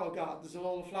little flower gardens, and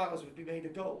all the flowers would be made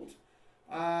of gold.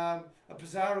 And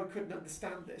Pizarro couldn't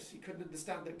understand this. He couldn't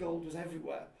understand that gold was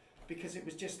everywhere, because it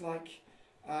was just like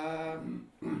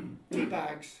tea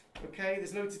bags. Okay,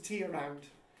 there's loads of tea around,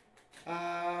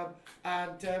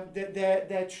 and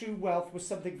their true wealth was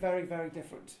something very, very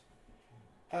different.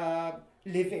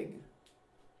 Living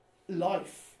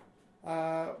life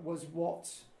was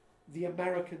what the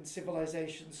American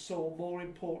civilization saw more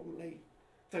importantly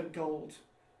than gold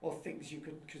or things you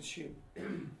could consume.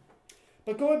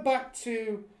 But going back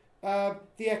to the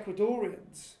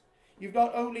Ecuadorians, you've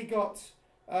not only got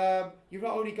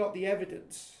the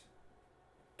evidence.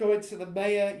 Going to the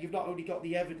Maya, you've not only got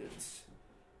the evidence,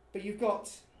 but you've got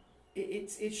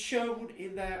it's shown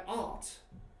in their art.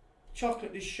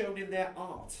 Chocolate is shown in their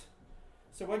art.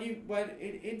 So when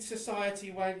in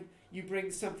society, when you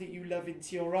bring something you love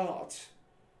into your art,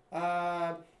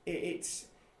 it's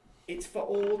for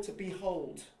all to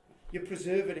behold. You're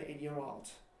preserving it in your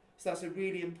art. So that's a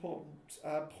really important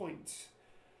point.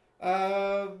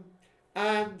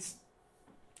 And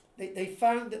they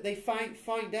found that they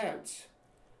find out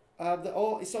that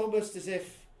it's almost as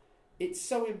if it's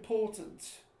so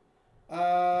important,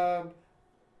 and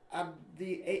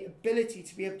the ability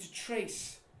to be able to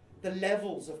trace the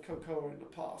levels of cocoa in the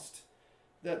past,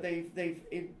 that they've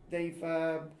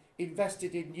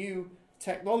invested in new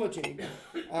technology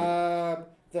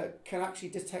that can actually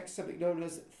detect something known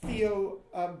as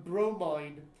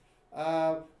theobromine,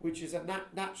 which is a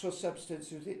natural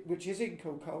substance which is in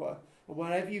cocoa. And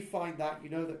wherever you find that, you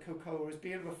know that cocoa is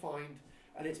being refined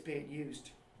and it's being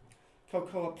used.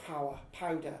 Cocoa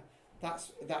powder,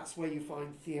 that's where you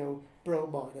find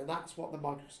theobromine, and that's what the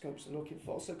microscopes are looking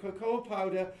for. So cocoa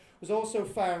powder was also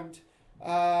found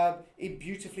in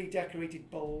beautifully decorated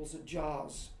bowls and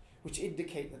jars, which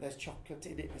indicate that there's chocolate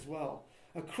in it as well,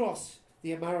 across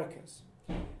the Americas.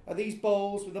 And these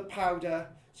bowls with the powder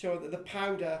show that the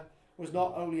powder was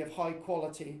not only of high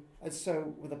quality, and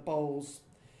so were the bowls.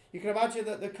 You can imagine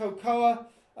that the cocoa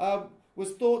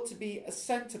was thought to be a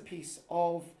centerpiece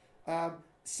of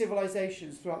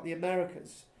civilizations throughout the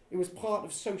Americas. It was part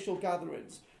of social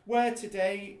gatherings, where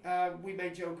today we may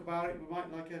joke about it, we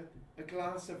might like a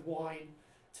glass of wine.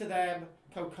 To them,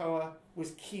 cocoa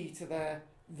was key to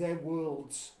their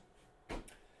worlds.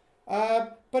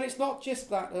 But it's not just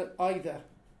that either.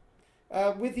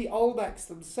 With the Olmecs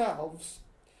themselves,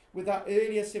 with that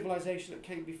earlier civilization that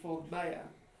came before the Maya,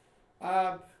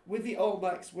 with the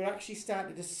Olmecs, we're actually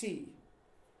starting to see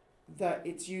that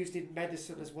it's used in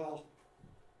medicine as well.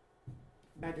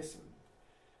 Medicine,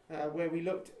 where we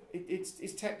looked,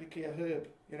 it's technically a herb,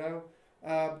 you know.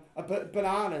 But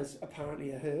banana's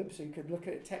apparently a herb, so you can look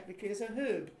at it technically as a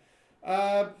herb.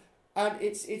 And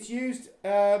it's used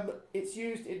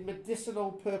in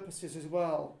medicinal purposes as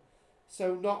well.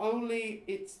 So not only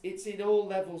it's in all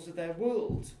levels of their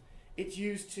world, it's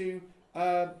used to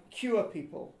cure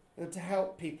people and to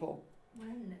help people.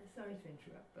 Sorry to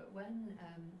interrupt, but when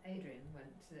Adrian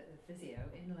went to the physio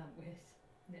in Llantwit,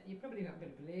 you're probably not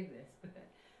going to believe this, but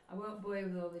I won't bore you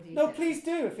with all the details. No, please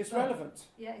do if it's relevant.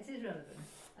 Yeah, it is relevant.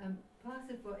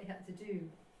 Part of what he had to do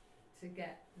to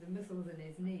get the muscles in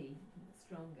his knee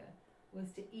stronger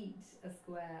was to eat a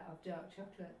square of dark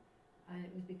chocolate, and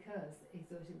it was because he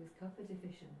thought it was copper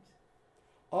deficient.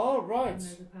 Oh, right. And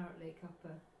there's apparently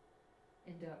copper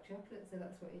in dark chocolate, so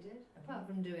that's what he did. Apart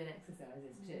from doing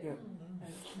exercises too. Yeah.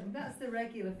 And that's the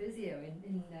regular physio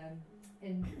in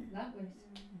Llantwit.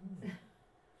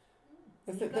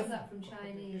 That's You it, got that's- that from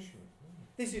Chinese.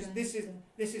 This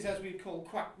is as we call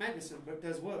quack medicine, but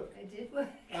does work. It did work.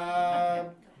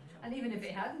 Um, And even if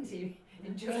it hadn't, he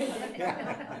enjoyed it.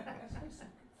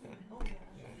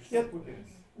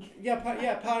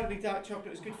 yeah, apparently dark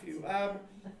chocolate is good for you.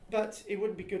 But it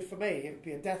wouldn't be good for me. It would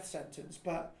be a death sentence.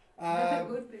 But It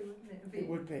would be, wouldn't it? it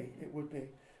would be. It would be.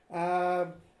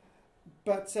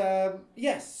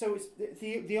 Yes. So it's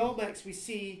the Olmecs. We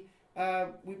see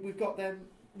we've got them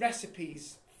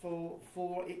recipes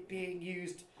for it being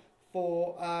used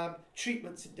for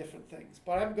treatments and different things.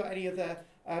 But I haven't got any other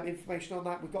information on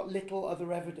that. We've got little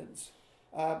other evidence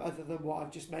other than what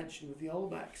I've just mentioned with the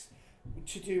Olmecs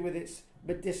to do with its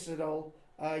medicinal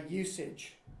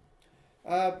usage.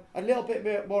 A little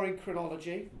bit more in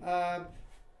chronology.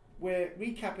 We're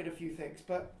recapping a few things,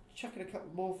 but chucking a couple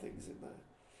more things in there.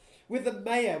 With the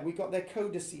Maya, we got their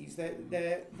codices,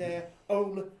 their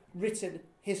own written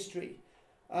history,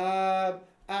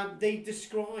 and they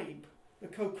describe the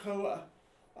cocoa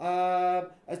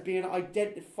as being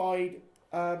identified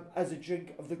as a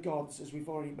drink of the gods, as we've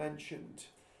already mentioned.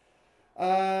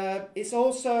 It's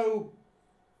also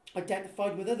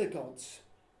identified with other gods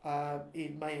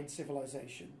in Mayan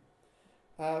civilization.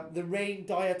 The rain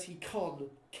deity Kon,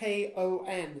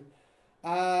 Kon,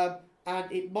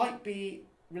 and it might be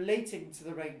relating to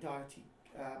the rain deity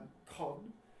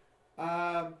Kon,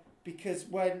 because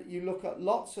when you look at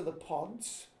lots of the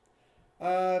ponds,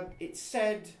 it's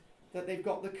said that they've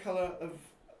got the colour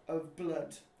of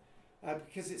blood,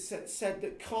 because it's said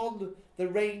that Kon, the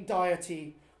rain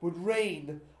deity, would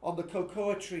rain on the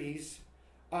cocoa trees,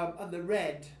 and the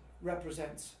red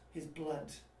represents his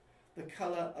blood, the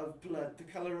colour of blood, the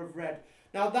colour of red.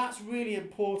 Now that's really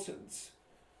important,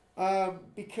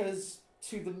 because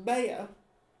to the Maya,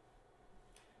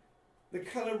 the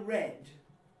colour red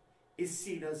is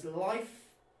seen as life,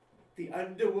 the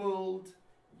underworld,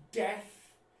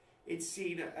 death. It's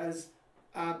seen as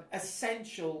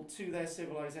essential to their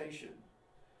civilization.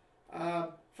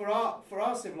 For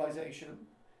our civilization,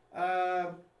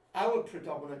 our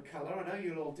predominant colour, I know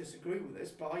you'll all disagree with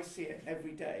this, but I see it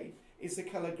every day, is the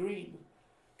colour green.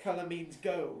 Colour means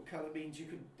go. Colour means you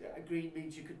could. Green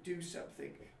means you could do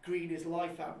something. Green is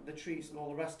life out in the trees and all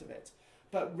the rest of it.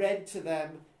 But red to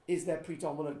them is their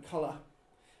predominant colour.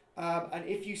 And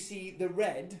if you see the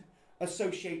red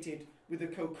associated with the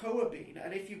cocoa bean,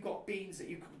 and if you've got beans that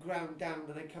you can ground down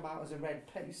and they come out as a red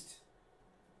paste,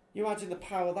 you imagine the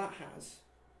power that has.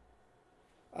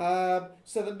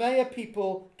 So the Maya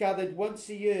people gathered once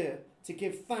a year to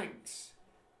give thanks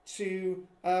to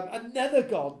another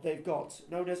god they've got,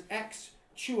 known as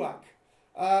Ex-Chuak,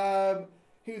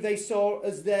 who they saw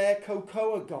as their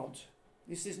cocoa god.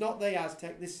 This is not the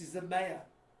Aztec, this is the Maya.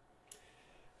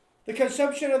 The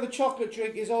consumption of the chocolate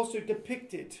drink is also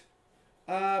depicted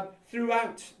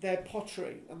throughout their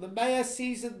pottery, and the Maya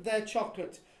seasoned their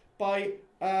chocolate by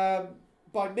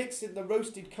mixing the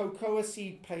roasted cocoa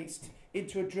seed paste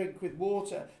into a drink with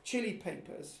water, chili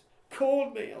papers,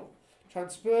 cornmeal,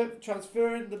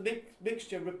 transferring the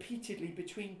mixture repeatedly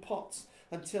between pots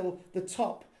until the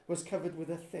top was covered with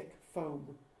a thick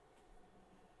foam.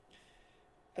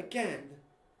 Again,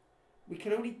 we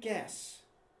can only guess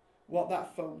what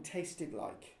that foam tasted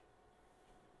like,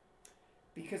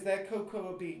 because their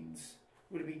cocoa beans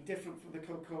would have been different from the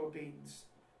cocoa beans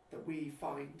that we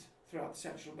find throughout the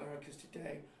Central Americas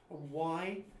today. And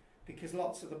why? Because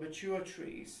lots of the mature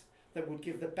trees that would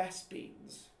give the best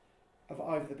beans have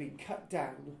either been cut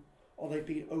down or they've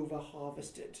been over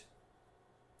harvested.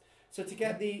 So to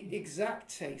get the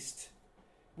exact taste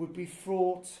would be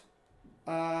fraught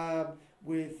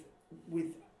with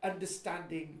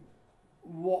understanding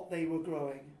what they were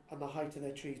growing and the height of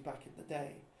their trees back in the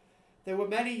day. There were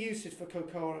many uses for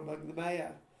cocoa among the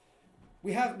Maya.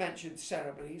 We have mentioned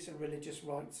ceremonies and religious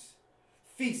rites,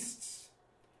 feasts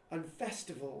and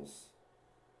festivals,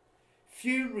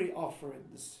 funerary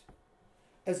offerings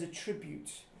as a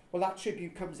tribute. Well, that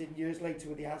tribute comes in years later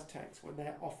with the Aztecs when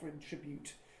they're offering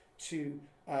tribute to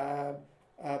the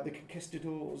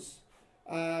conquistadors.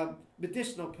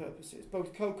 Medicinal purposes.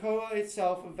 Both cocoa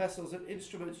itself and vessels and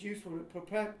instruments used for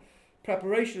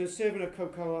preparation and serving of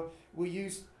cocoa were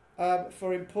used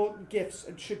for important gifts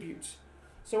and tributes.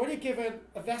 So when you're given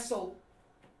a vessel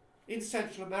in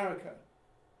Central America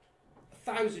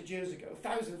 1,000 years ago,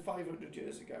 1,500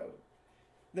 years ago,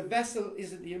 the vessel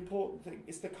isn't the important thing,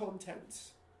 it's the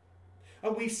contents.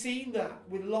 And we've seen that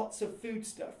with lots of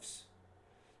foodstuffs.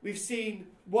 We've seen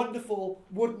wonderful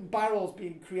wooden barrels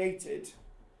being created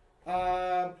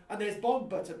and there's bog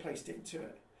butter placed into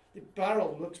it. The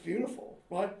barrel looks beautiful,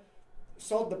 right?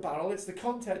 Sod the barrel, it's the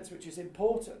contents which is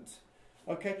important.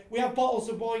 Okay, we have bottles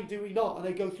of wine, do we not? And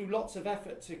they go through lots of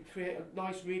effort to create a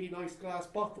nice, really nice glass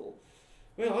bottle.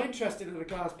 We're not interested in a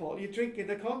glass bottle. You're drinking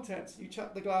the contents. You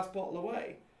chuck the glass bottle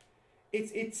away.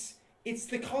 It's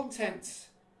the contents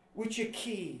which are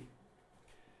key.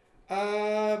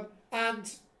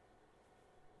 And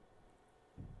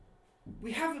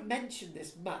we haven't mentioned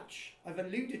this much. I've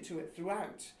alluded to it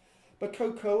throughout. But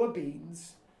cocoa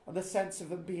beans and the sense of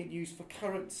them being used for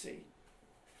currency.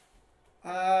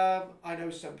 I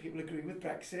know some people agree with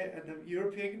Brexit and the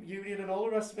European Union and all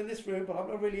the rest of it in this room, but I'm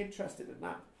not really interested in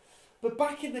that. But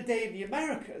back in the day in the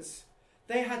Americas,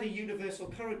 they had a universal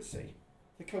currency,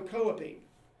 the cocoa bean.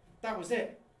 That was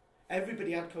it.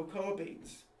 Everybody had cocoa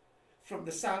beans. From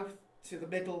the south to the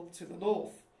middle to the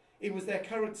north. It was their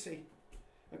currency.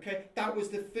 Okay, that was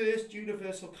the first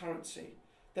universal currency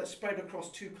that spread across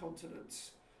 2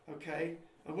 continents. Okay,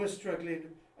 and we're struggling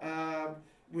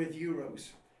with euros.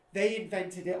 They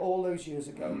invented it all those years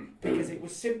ago because it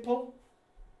was simple.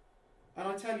 And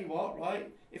I tell you what,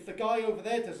 right? If the guy over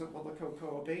there doesn't want the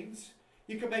cocoa beans,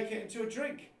 you can make it into a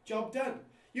drink. Job done.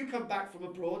 You come back from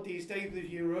abroad these days with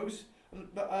euros, and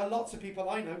lots of people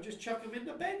I know just chuck them in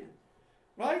the bin,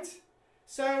 right?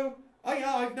 So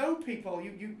I've known people.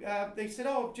 They said,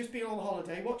 "Oh, I've just been on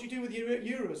holiday. What do you do with your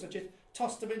euros?" I just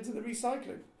tossed them into the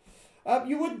recycling.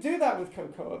 You wouldn't do that with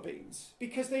cocoa beans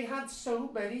because they had so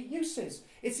many uses.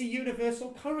 It's a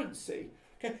universal currency.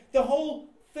 Okay, the whole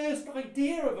first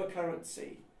idea of a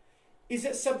currency is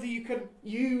that something you can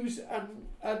use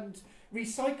and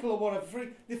recycle or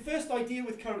whatever. The first idea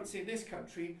with currency in this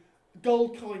country,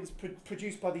 gold coins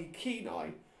produced by the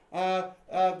Kenai, the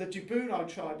Jabunai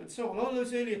tribe, and so on. All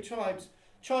those earlier tribes,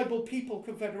 tribal people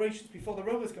confederations before the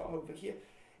Romans got over here.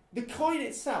 The coin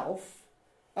itself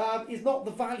is not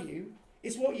the value,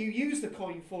 it's what you use the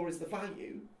coin for is the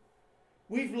value.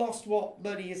 We've lost what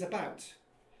money is about.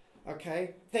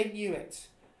 Okay, they knew it.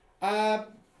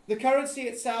 The currency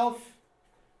itself,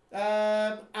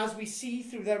 as we see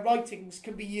through their writings,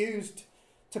 can be used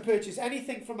to purchase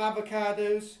anything from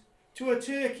avocados to a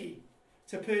turkey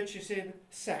to purchasing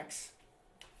sex.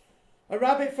 A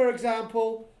rabbit, for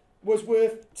example, was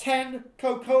worth 10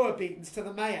 cocoa beans to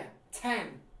the mayor.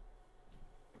 10.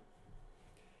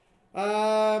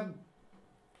 A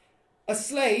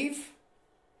slave,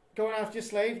 going after your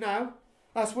slave now,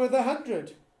 that's worth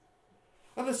 100.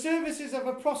 And the services of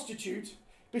a prostitute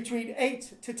between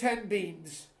 8 to 10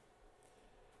 beans.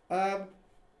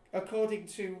 According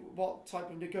to what type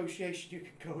of negotiation you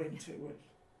can go into with.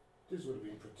 This would have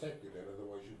been protected then,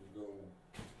 otherwise you could go and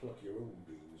pluck your own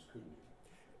beans, couldn't you?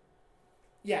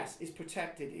 Yes, it's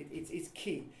protected. It's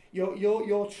key.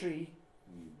 Your tree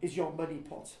is your money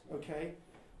pot, okay?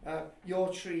 Your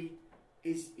tree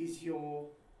is your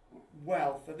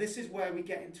wealth. And this is where we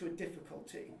get into a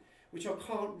difficulty, which I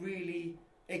can't really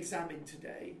examine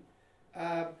today.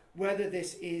 Whether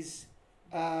this is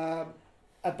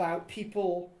about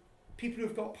people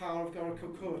who've got power, have got a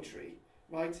cocoa tree,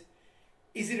 right?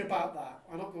 Is it about that?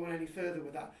 I'm not going any further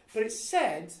with that. But it's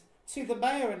said to the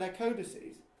mayor in their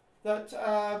codices that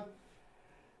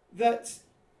that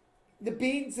the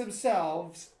beans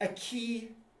themselves are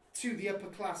key to the upper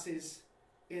classes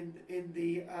in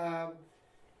the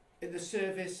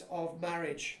service of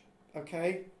marriage.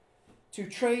 Okay, to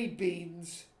trade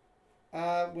beans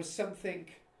was something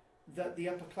that the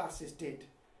upper classes did.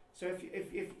 So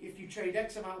if you trade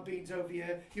X amount of beans over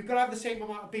here, you've got to have the same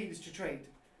amount of beans to trade,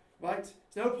 right?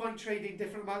 There's no point trading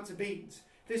different amounts of beans.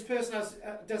 If this person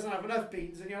doesn't have enough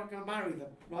beans, then you're not going to marry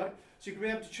them, right? So you're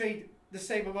going to be able to trade the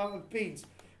same amount of beans,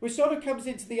 which sort of comes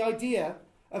into the idea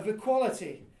of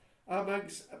equality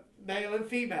amongst male and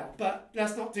female, but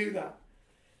let's not do that.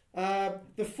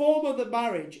 The form of the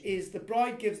marriage is the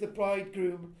bride gives the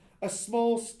bridegroom a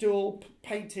small stool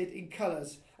painted in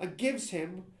colours and gives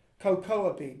him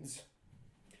cocoa beans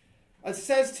and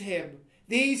says to him,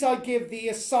 "These I give thee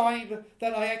a sign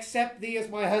that I accept thee as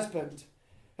my husband."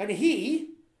 And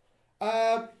he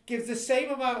gives the same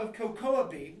amount of cocoa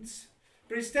beans,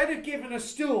 but instead of giving a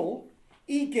stool,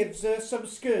 he gives her some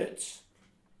skirts.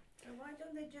 So why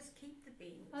don't they just keep the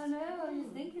beans? I know, I was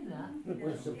thinking that.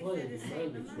 Well, supply and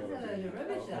demand, it's That's got a load of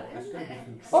rubbish, that, isn't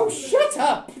it? Oh, shut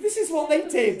up! This is what they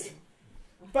did.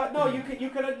 But no, you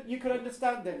can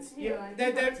understand it.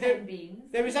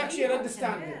 There is actually an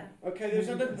understanding. Yeah. Okay, there's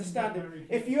an understanding.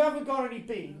 If you haven't got any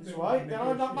beans, right, then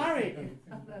I'm not marrying you.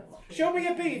 Show me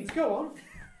your beans. Go on.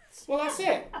 Well, that's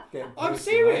it. I'm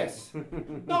serious.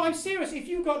 No, I'm serious. If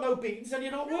you've got no beans, then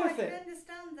you're not worth I it. can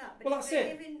understand that, but Well, if that's they're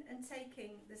it. giving and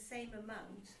taking the same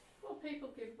amount, Well, people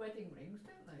give wedding rings,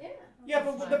 don't they? Yeah. Yeah,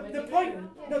 but That's the my point, wedding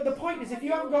ring. no, the point is, if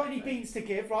you haven't got any beans to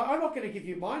give, right, I'm not going to give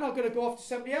you mine. I'm going to go off to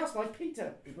somebody else, like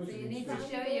Peter. So you need to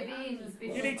show your beans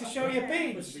before. You need to show your Must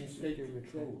beans. have been state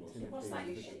controlled or something. What's that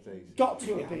you should- Got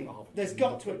to have been. There's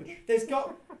got to have been. There's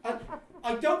got.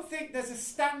 I don't think there's a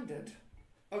standard.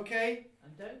 Okay.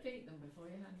 And don't eat them before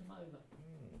you hand them over.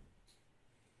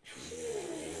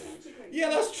 Yeah,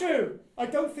 that's true. I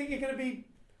don't think you're going to be.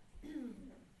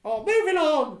 Oh, moving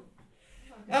on.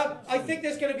 I think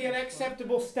there's going to be an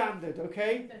acceptable standard.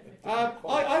 Okay.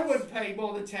 I wouldn't pay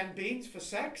more than 10 beans for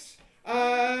sex.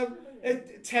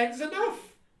 10's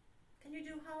enough. Can you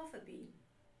do half a bean?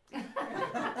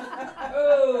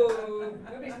 Oh,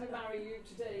 nobody's going to marry you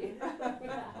today. With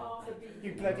that half a bean.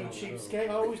 You bloody cheapskate.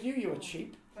 I always knew you were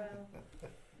cheap.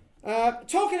 Well,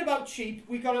 Talking about cheap,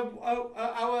 we got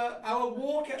our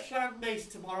walk at Llantwit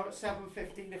tomorrow at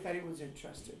 7:15. If anyone's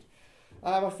interested,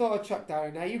 I thought I'd chuck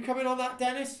down there. You coming on that,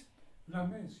 Dennis? No,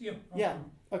 miss. Yeah. Yeah.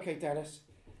 Okay, Dennis.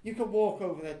 You can walk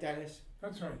over there, Dennis.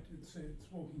 That's right. It's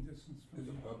walking distance from There's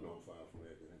a me. pub not far from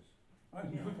here, Dennis. I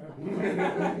know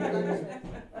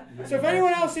that. So if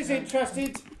anyone else is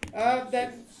interested,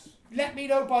 then let me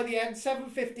know by the end.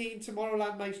 7:15 tomorrow,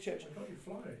 Llantwit Church. I got your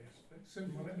flyer yesterday.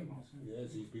 Simple animals.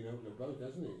 Yes, he's been out and about,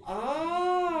 hasn't he?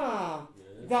 Ah, Yes.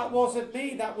 that wasn't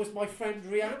me. That was my friend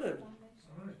Rhiannon.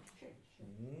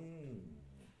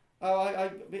 Alright. Oh, I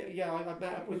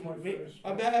met up with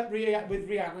I met up with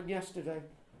Rhiannon yesterday.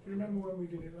 Do you remember when we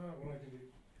did it when I did it?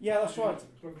 Yeah, that's right. The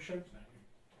bloke shouting at me.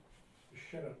 Just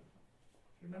shut up.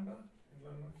 Do you remember that? In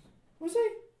Llantwit? Was he?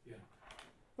 Yeah.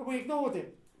 But we ignored him.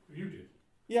 You did.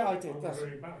 Yeah, I I did. was That's.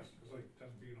 very embarrassed because I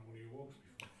hadn't been on one of your walks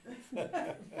before.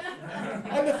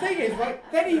 And the thing is, right?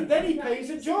 Then he pays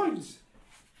and joins.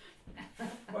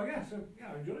 Well, yeah, so I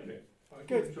enjoyed it. I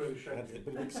Good. did enjoy the It show. had a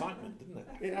bit of excitement, didn't it?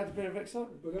 It had a bit of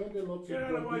excitement. But aren't there lots Yeah, of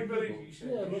no, my grumpy village, people? he said,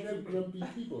 Yeah, he lots showed of me. grumpy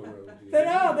people around here. There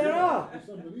are. It's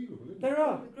unbelievable, isn't it? There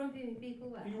are. The grumpy people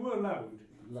there. You were loud.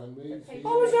 Landmaid. I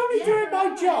was only doing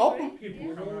my job. People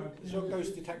Yeah. come out. Is your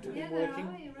ghost detector Yeah, been there working?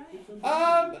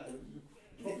 are,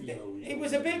 you're right. It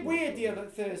was a bit weird the other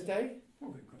Thursday.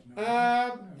 Well, they've got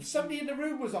no. Somebody in the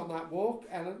room was on that walk,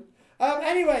 Ellen.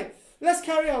 Anyway, let's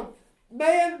carry on.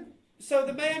 So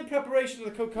the main preparation of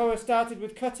the cocoa started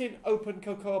with cutting open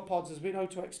cocoa pods, as we know,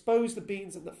 to expose the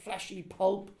beans and the fleshy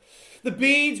pulp. The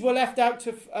beans were left out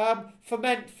to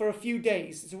ferment for a few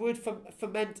days. It's a word for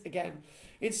ferment again.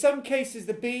 In some cases,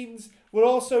 the beans were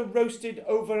also roasted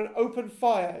over an open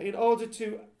fire in order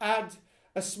to add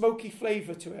a smoky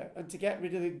flavour to it and to get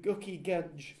rid of the gooky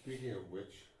gunge. Speaking of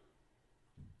which,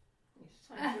 It's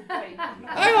time for a break.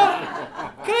 Hang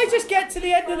on! Can I just get to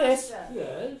the end of this?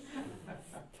 yes,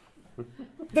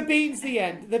 The beans, the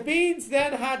end. The beans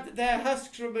then had their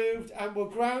husks removed and were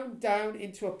ground down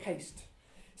into a paste.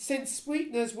 Since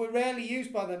sweeteners were rarely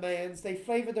used by the Mayans, they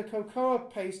flavoured the cocoa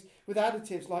paste with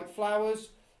additives like flowers,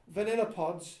 vanilla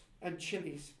pods, and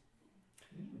chilies.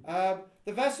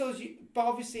 The vessels, but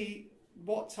obviously,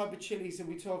 what type of chilies are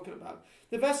we talking about?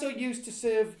 The vessel used to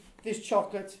serve this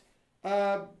chocolate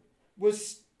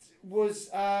was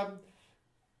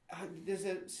there's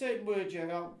a certain word here,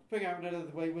 I'll bring out another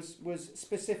way, was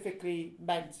specifically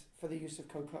meant for the use of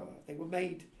cocoa. They were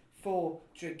made for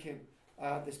drinking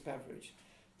this beverage.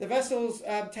 The vessels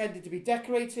tended to be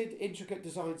decorated, intricate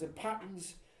designs and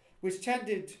patterns, which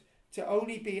tended to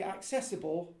only be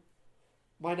accessible,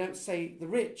 my notes say the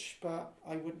rich, but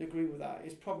I wouldn't agree with that.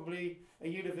 It's probably a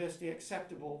universally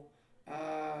acceptable.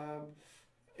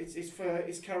 It's for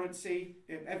its currency.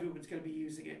 Everyone's going to be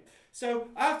using it. So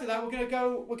after that, we're going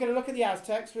to look at the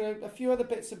Aztecs with a few other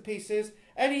bits and pieces.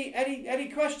 Any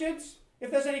questions? If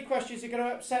there's any questions, you're going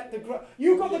to upset the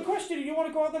you got the question and you want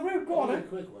to go on the route. Go on. a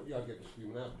quick one. Yeah, I'll get the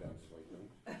screaming out dance right now.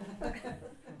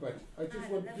 But I just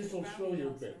want this will show you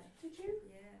a bit. Did you?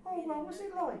 Yeah. Oh, really well, was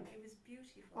it well. like? It was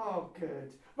beautiful. Oh,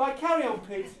 good. Right, carry on,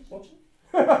 Pete. What?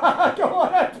 Go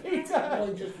on, Peter.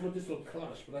 I'm just well, this will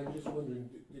clash, but I'm just wondering,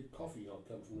 did coffee not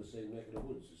come from the same neck of the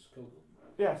woods as cocoa?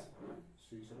 Yes,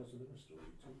 See, so that's another story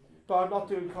too. but I'm not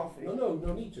doing coffee. No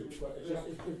need to. But it's just,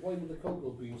 if why would the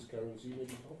cocoa beans currency,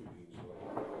 maybe coffee beans as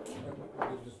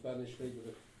well. If the Spanish favour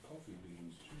the coffee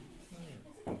beans too.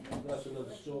 That's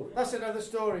another story. That's another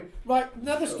story. Right,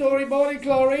 another story. Morning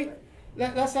glory.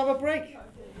 Let's have a break.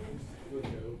 Good go.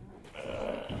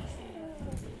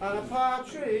 And a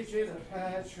partridge in a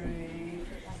pear tree.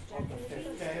 On the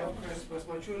 5th day of Christmas,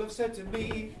 my true love said to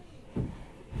me.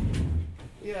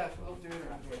 Yeah, I'll do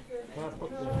it. Can I put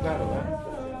the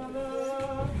down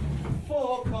there?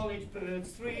 4 college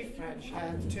birds, 3 French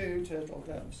hens, 2 turtle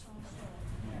doves.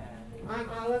 And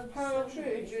a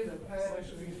partridge in a pear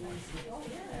tree.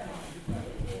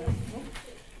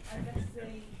 guess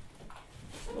they.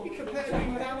 You compared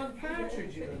me with Alan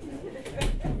Partridge, you know.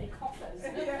 The coppers.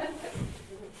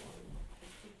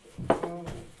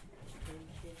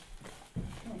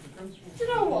 Do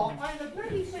you know what? I had a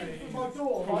bloody thing through my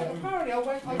door, right? Apparently I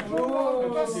drove along the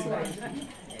bus lane.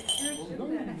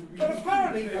 But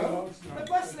apparently, though, the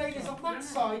bus lane is on that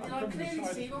side and I clearly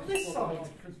see it on this side.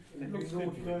 It looks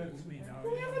naughty to me now.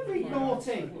 We haven't been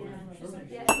naughty. Yeah, it was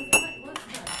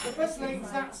right. The bus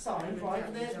lane's that side, right,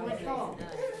 and there's my car.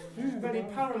 Running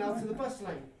parallel to the bus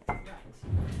lane.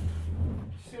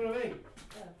 See what I mean?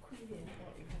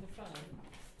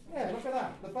 Yeah, look at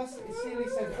that. The bus, it clearly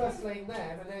says bus lane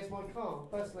there, and there's my car.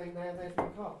 Bus lane there, there's my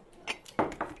car.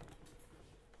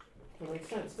 Doesn't make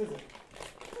sense, does it?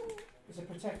 It's a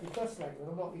protected bus lane, and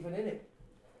I'm not even in it.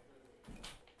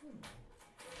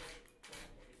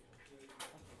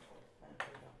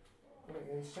 Doesn't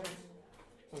make any sense.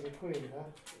 So the query there.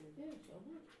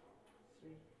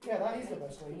 Yeah, that is the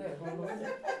bus lane there. But I'm not in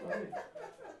it.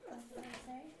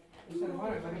 Instead of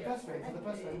hiring like a bus lane, so the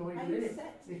bus lane not even in it.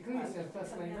 It clearly says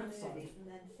bus lane that side.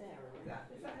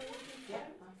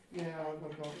 Yeah, I've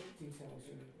got details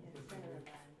in it.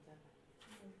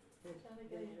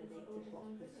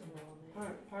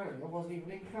 Apparently I wasn't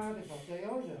even in Cardiff that day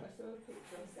either.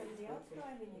 Somebody else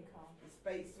driving your car.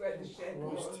 Space where the shed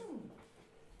was.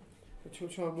 But we'll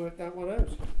try and work that one out.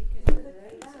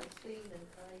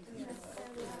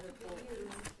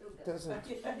 Doesn't.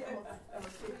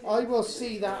 I will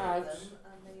see that out.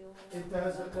 It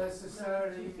doesn't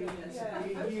necessarily mean to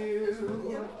be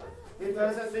you. It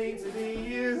doesn't mean to be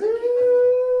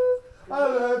you. I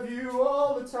love you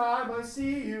all the time. I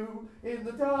see you in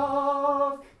the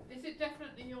dark. Is it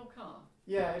definitely your car?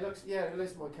 Yeah, it looks. Yeah, it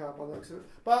is my car by the looks of it.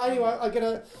 But anyway, I'm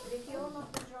gonna. But if you're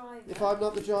not the driver, If I'm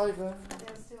not the driver.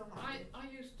 they'll still have it. I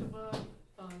used to work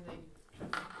by the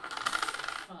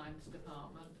fines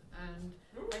department, and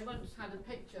they once had a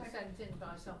picture sent in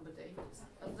by somebody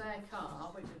of their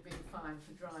car, which had been fined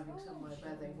for driving somewhere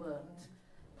where they weren't,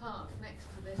 parked next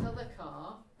to this other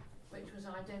car, which was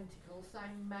identical,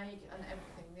 same make and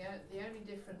everything. The only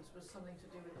difference was something to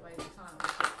do with the way the tyre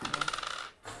was fixed on.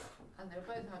 And they were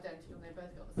both identical and they both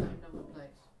got the same number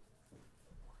plates.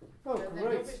 Oh, So they've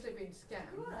great. obviously been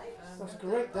scammed. That's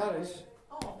great, that is.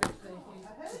 Obviously,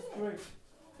 That's great.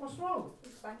 What's wrong?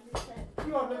 It's banged his head.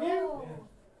 You on the view?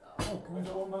 Oh, can we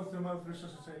do mouth-to-mouth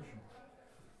resuscitation?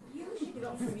 You should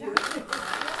get from you.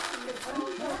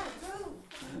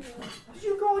 Did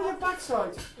you go on your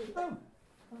backside?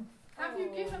 have you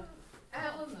given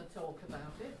Ellen a talk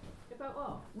about it? About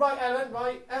what? Right, Ellen,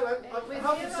 We're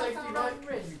health here and at safety, our right? own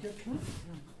risk.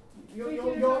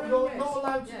 You're not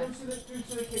allowed to go to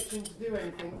the kitchen to do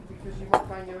anything because you might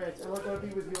bang your head, and I've got to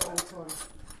be with you all the time.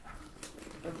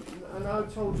 And I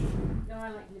told you. No, I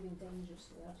like living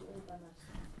dangerously. I'll do it all by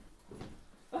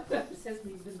myself. Says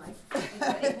me, didn't I?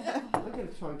 I'm going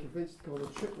to try and convince to go on a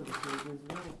trip with us as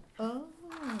well. Oh.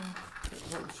 I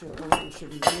think you should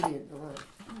be really into that.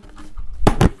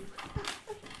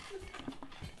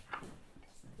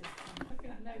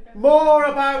 More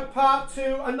about part 2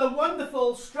 and the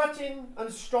wonderful strutting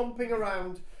and stomping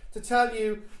around to tell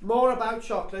you more about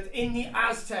chocolate in the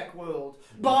Aztec world.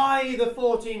 By the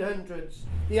 1400s,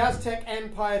 the Aztec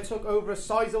Empire took over a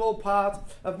sizable part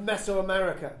of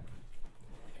Mesoamerica.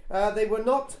 They were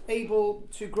not able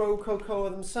to grow cocoa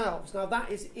themselves. Now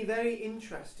that is very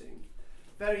interesting.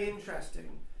 Very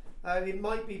interesting. It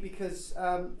might be because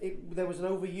there was an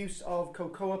overuse of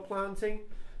cocoa planting.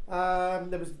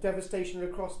 There was devastation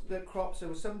across the crops. There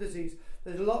was some disease.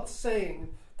 There's a lot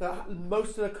saying that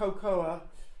most of the cocoa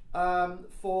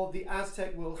for the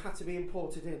Aztec world had to be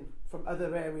imported in from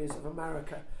other areas of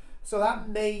America. So that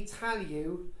may tell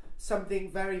you something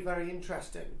very, very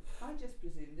interesting. I just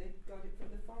presumed they got it from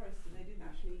the forest and they didn't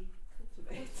actually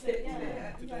cultivate it.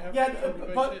 Yeah,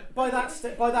 by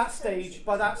that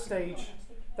stage,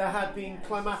 there had been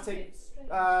climatic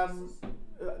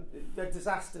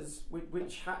disasters,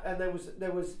 and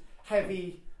there was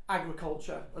heavy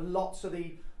agriculture, and lots of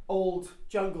the old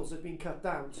jungles had been cut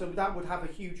down. So that would have a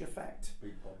huge effect.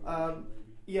 A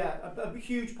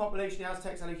huge population. The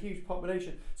Aztecs had a huge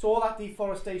population, so all that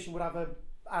deforestation would have an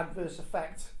adverse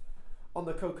effect on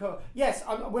the cocoa. Yes,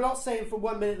 we're not saying for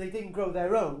 1 minute they didn't grow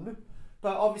their own,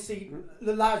 but obviously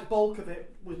the large bulk of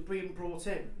it was being brought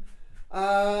in.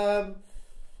 And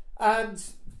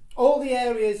all the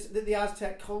areas that the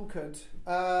Aztec conquered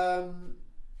were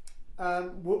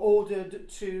ordered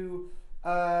to,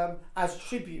 as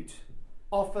tribute,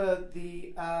 offer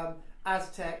the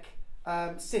Aztec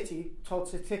city,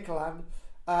 Tenochtitlan,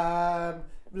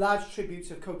 large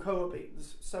tributes of cocoa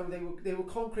beans. So they were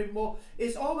conquering more.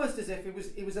 It's almost as if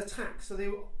it was a tax. So they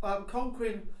were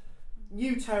conquering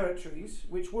new territories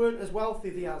which weren't as wealthy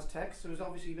as the Aztecs. So there's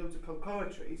obviously loads of cocoa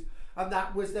trees, and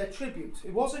that was their tribute.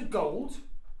 It wasn't gold;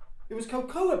 it was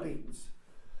cocoa beans.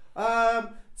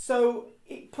 So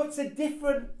it puts a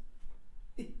different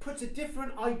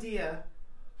idea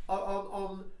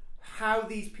on how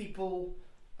these people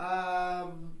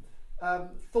thought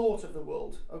of the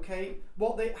world. Okay,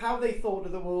 how they thought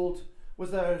of the world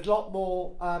was there a lot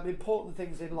more important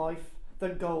things in life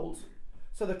than gold.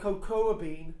 So the cocoa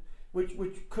bean, which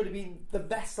could have been the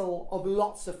vessel of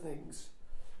lots of things,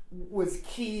 was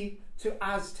key to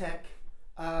Aztec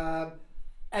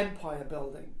empire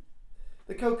building.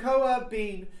 The cocoa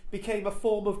bean became a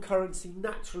form of currency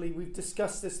naturally. We've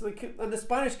discussed this. And the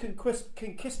Spanish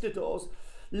conquistadors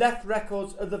left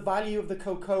records of the value of the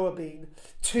cocoa bean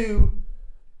to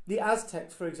the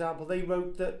Aztecs, for example. They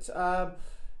wrote that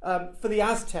for the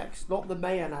Aztecs, not the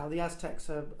Maya now, the Aztecs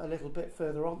are a little bit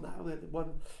further on now.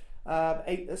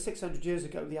 600 years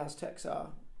ago, the Aztecs are.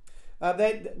 By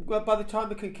the time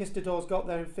the conquistadors got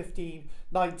there in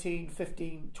 1519,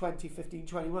 1520,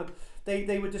 1521,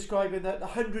 they were describing that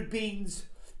 100 beans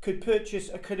could purchase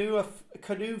a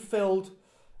canoe filled.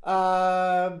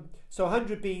 So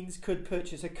 100 beans could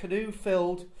purchase a canoe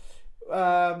filled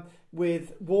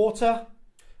with water,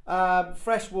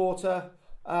 fresh water,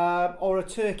 or a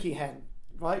turkey hen.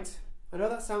 Right? I know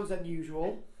that sounds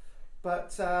unusual,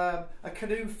 but a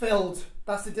canoe filled,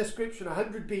 that's the description.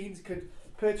 100 beans could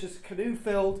purchase a canoe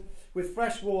filled with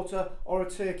fresh water or a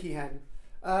turkey hen.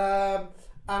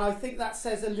 And I think that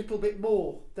says a little bit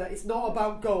more, that it's not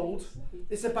about gold,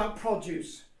 it's about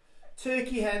produce.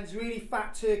 Turkey hens, really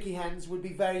fat turkey hens, would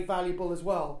be very valuable as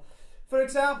well. For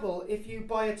example, if you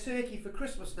buy a turkey for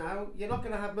Christmas now, you're not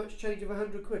going to have much change of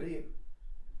 100 quid,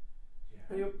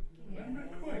 are you?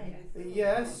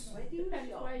 Yes.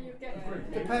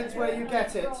 Depends where you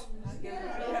get it.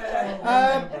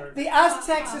 The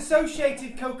Aztecs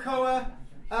associated cocoa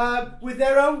with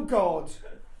their own god,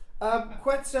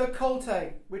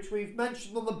 Quetzalcoatl, which we've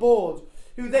mentioned on the board,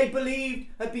 who they believed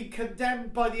had been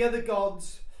condemned by the other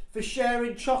gods for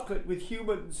sharing chocolate with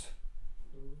humans.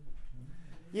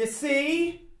 You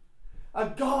see? A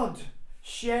god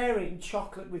sharing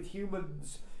chocolate with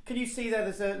humans. Can you see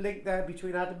there's a link there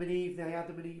between Adam and Eve, the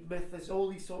Adam and Eve myth? There's all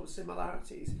these sort of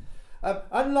similarities.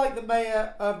 Unlike the Maya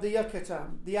of the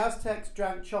Yucatan, the Aztecs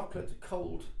drank chocolate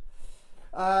cold.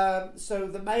 So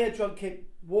the Maya drank it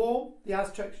warm, the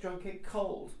Aztecs drank it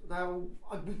cold. Now,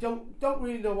 we don't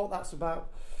really know what that's about.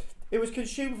 It was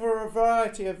consumed for a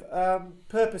variety of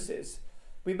purposes.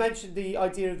 We mentioned the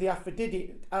idea of the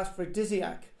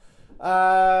aphrodisiac.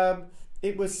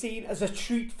 It was seen as a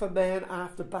treat for men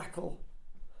after battle.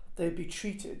 They'd be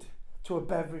treated to a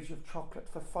beverage of chocolate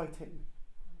for fighting.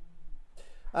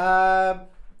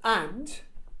 And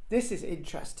this is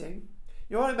interesting.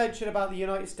 You want to mention about the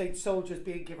United States soldiers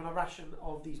being given a ration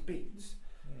of these beans,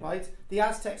 right? The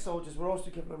Aztec soldiers were also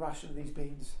given a ration of these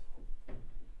beans.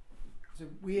 There's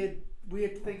a weird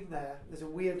thing there. There's a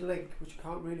weird link which you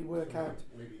can't really work out.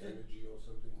 Maybe energy or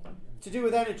something. To do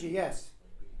with energy, yes.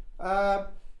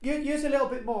 Here's a little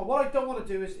bit more. What I don't want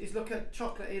to do is look at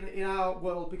chocolate in our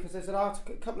world, because there's a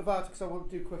couple of articles I want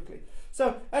to do quickly.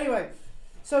 So anyway,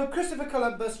 Christopher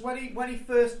Columbus, when he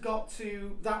first got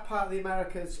to that part of the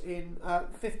Americas in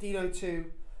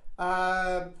 1502,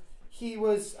 he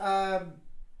was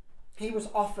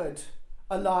offered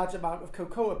a large amount of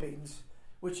cocoa beans,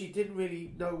 which he didn't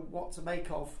really know what to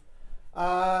make of.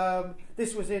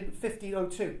 This was in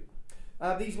 1502.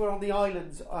 These were on the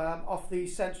islands off the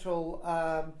central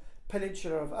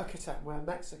peninsula of Yucatan, where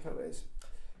Mexico is.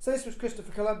 So this was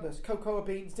Christopher Columbus. Cocoa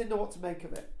beans, didn't know what to make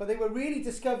of it. But they were really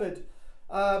discovered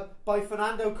by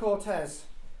Fernando Cortez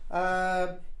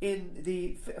in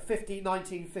the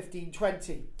 1519,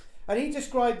 1520. And he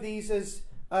described these as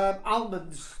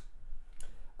almonds.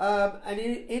 And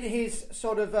in his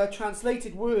sort of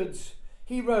translated words,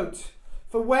 he wrote,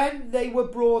 "For when they were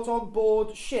brought on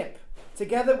board ship,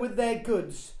 together with their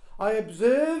goods, I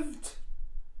observed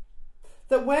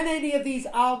that when any of these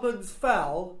almonds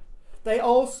fell, they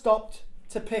all stopped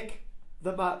to pick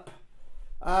them up."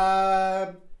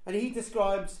 And he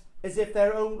describes as if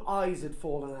their own eyes had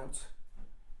fallen out.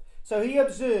 So he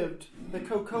observed the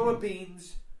cocoa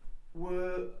beans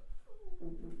were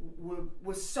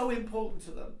so important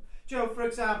to them. Do you know, for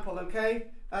example, okay,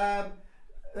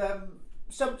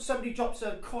 somebody drops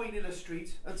a coin in a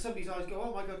street and somebody's eyes go,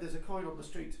 "Oh my God, there's a coin on the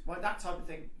street." Like that type of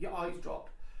thing, your eyes drop.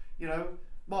 You know,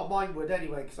 mine would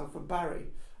anyway, because I'm from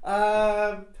Barry.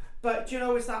 But do you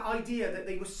know, it's that idea that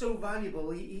they were so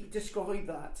valuable. He described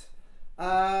that.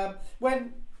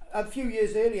 When a few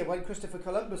years earlier, when Christopher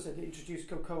Columbus had introduced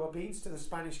cocoa beans to the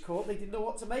Spanish court, they didn't know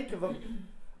what to make of them.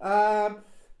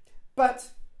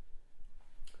 But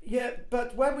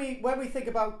when we think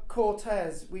about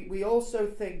Cortez, we also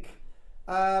think,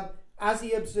 as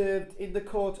he observed in the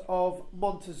court of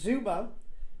Montezuma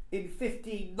in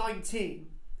 1519,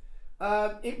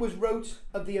 it was wrote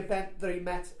of the event that he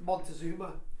met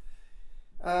Montezuma.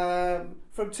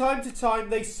 From time to time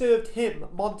they served him,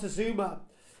 Montezuma,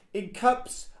 in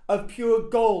cups of pure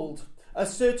gold, a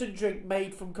certain drink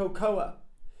made from cocoa.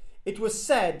 It was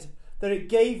said that it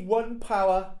gave one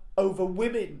power over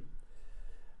women,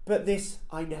 but this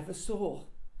I never saw,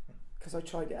 because I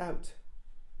tried it out.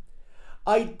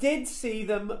 I did see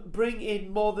them bring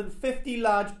in more than 50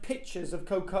 large pitchers of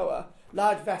cocoa,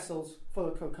 large vessels full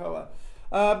of cocoa,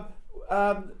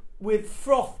 with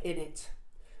froth in it,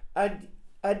 and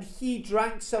he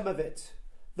drank some of it,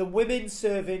 the women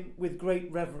serving with great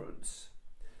reverence.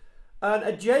 And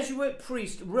a Jesuit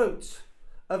priest wrote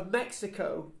of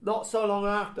Mexico not so long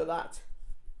after that.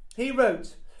 He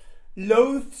wrote,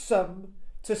 "Loathsome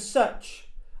to such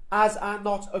as are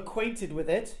not acquainted with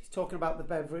it," he's talking about the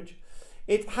beverage,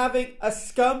 "it having a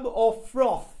scum or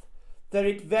froth, that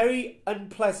it very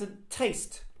unpleasant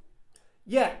taste.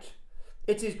 Yet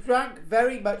it is drank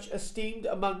very much esteemed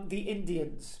among the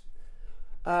Indians,"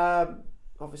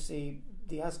 obviously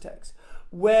the Aztecs,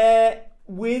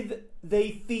 "wherewith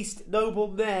they feast noble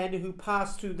men who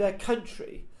pass through their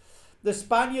country. The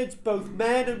Spaniards, both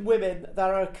men and women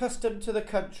that are accustomed to the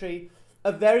country,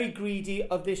 are very greedy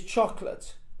of this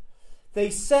chocolate. They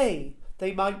say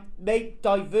they might make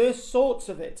diverse sorts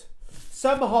of it,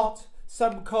 some hot,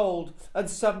 some cold, and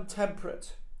some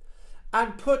temperate,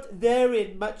 and put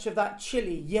therein much of that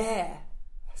chili, yeah."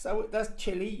 So that's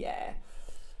chili, yeah.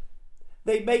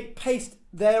 "They make paste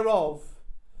thereof,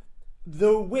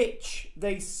 the which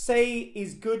they say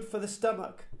is good for the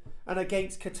stomach and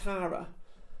against catarrh."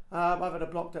 I've had a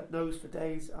blocked up nose for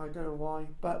days. I don't know why,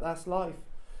 but that's life.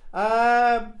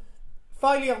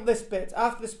 Finally, on this bit,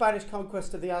 after the Spanish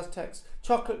conquest of the Aztecs,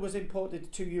 chocolate was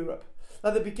imported to Europe.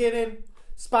 At the beginning,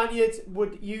 Spaniards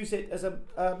would use it as a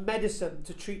medicine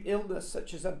to treat illness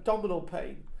such as abdominal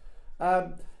pain,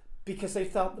 because they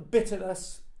felt the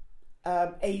bitterness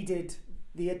aided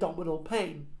the abdominal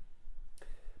pain.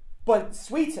 When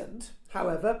sweetened,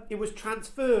 however, it was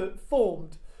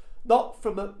transformed not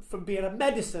from being a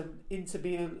medicine into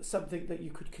being something that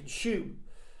you could consume.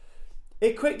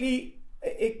 It quickly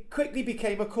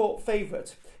became a court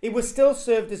favourite. It was still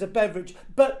served as a beverage,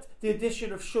 but the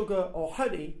addition of sugar or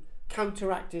honey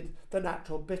counteracted the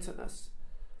natural bitterness.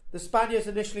 The Spaniards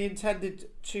initially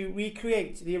intended to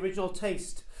recreate the original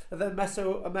taste of the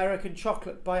Mesoamerican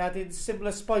chocolate by adding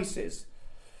similar spices,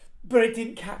 but it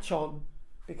didn't catch on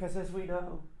because, as we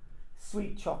know,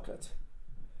 sweet chocolate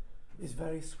is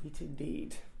very sweet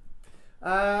indeed.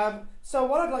 So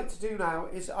what I'd like to do now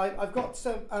is I've got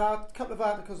a couple of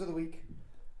articles of the week,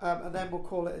 and then we'll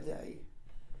call it a day.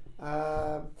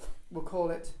 We'll call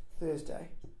it Thursday.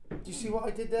 Do you see what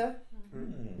I did there?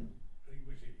 Pretty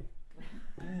witty.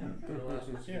 Yeah,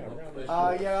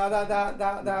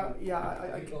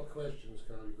 I got questions,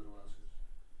 Carl, you're going to ask us.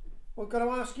 Well, got to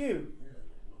ask you. Yeah,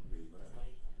 not me, but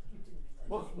I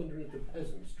was wondering if the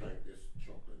peasants drank this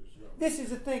chocolate as well. This is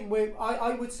the thing where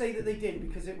I would say that they did,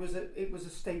 because it was a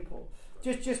staple.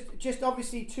 Just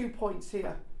obviously 2 points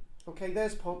here. Okay,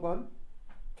 there's point one.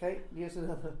 Okay, here's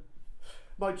another.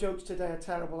 My jokes today are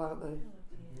terrible, aren't they?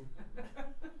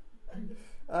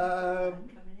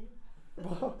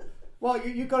 Well,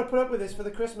 you've got to put up with this for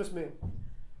the Christmas meal.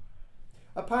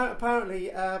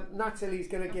 Apparently, Natalie's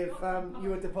going to give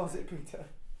you a deposit, Peter.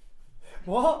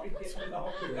 What? But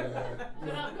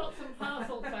I've got some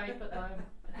parcel tape at home.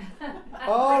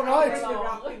 Oh, right.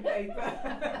 Wrapping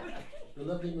paper. The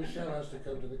lovely Michelle has to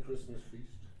come to the Christmas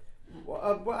feast.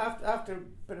 Well, after a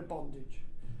bit of bondage.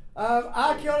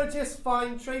 Archaeologists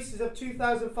find traces of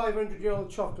 2,500-year-old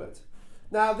chocolate.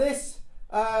 Now, this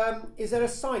is at a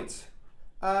site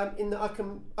in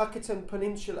the Yucatan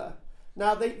Peninsula.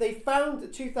 Now, they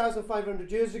found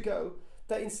 2,500 years ago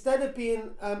that instead of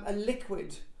being a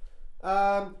liquid,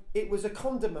 it was a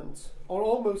condiment, or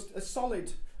almost a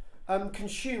solid,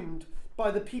 consumed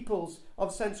by the peoples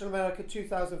of Central America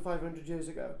 2,500 years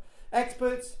ago.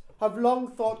 Experts have long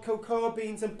thought cocoa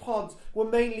beans and pods were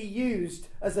mainly used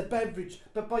as a beverage,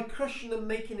 but by crushing them,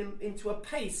 making them into a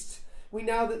paste, we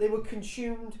know that they were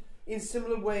consumed in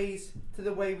similar ways to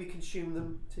the way we consume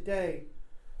them today.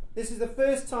 This is the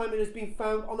first time it has been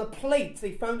found on a plate.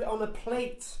 They found it on a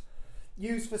plate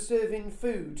used for serving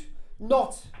food,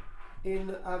 not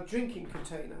in a drinking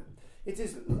container. It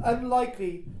is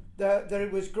unlikely that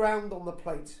it was ground on the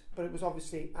plate, but it was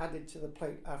obviously added to the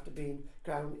plate after being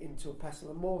ground into a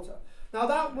pestle and mortar. Now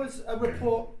that was a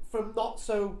report from not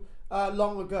so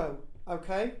long ago,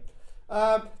 okay?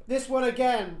 This one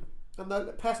again, and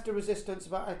the pest resistance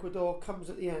about Ecuador comes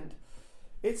at the end.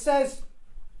 It says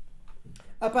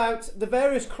about the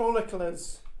various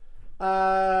chroniclers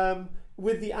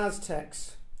with the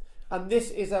Aztecs, and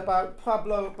this is about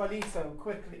Pablo Benito,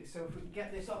 quickly, so if we can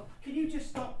get this on. Can you just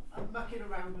stop mucking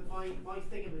around with my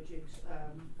thingamajigs,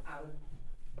 Alan?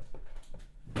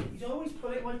 He's always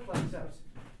pulling my plugs out.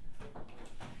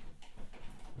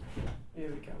 Here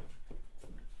we go.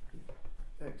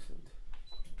 Excellent.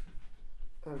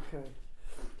 Okay.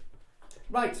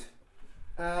 Right.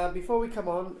 Before we come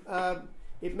on,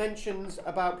 it mentions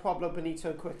about Pablo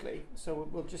Benito quickly, so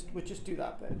we'll just do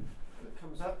that bit when it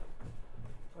comes up.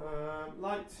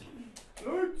 Lights.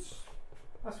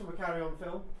 That's from a Carry On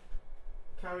film.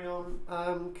 Carry On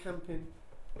camping.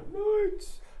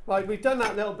 Lights. Right, we've done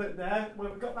that little bit there. Where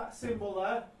we've got that symbol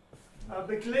there,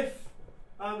 the glyph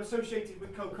associated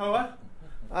with cocoa.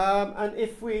 And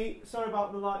if we, sorry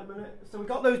about the light a minute. So we've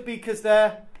got those beakers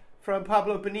there from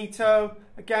Pablo Benito.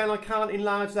 Again, I can't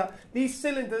enlarge that. These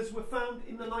cylinders were found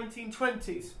in the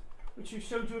 1920s, which you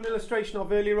showed you an illustration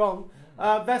of earlier on.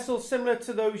 Vessels similar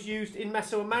to those used in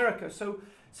Mesoamerica. So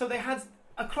they had,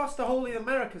 across the whole of the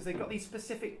Americas, they got these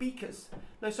specific beakers.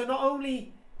 Now, so not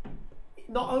only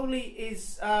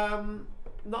are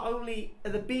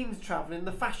the beans travelling,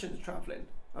 the fashion's travelling,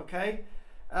 okay?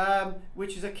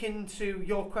 Which is akin to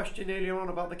your question earlier on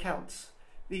about the Celts.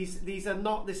 This is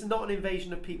not an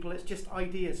invasion of people, it's just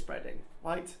idea spreading,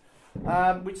 right?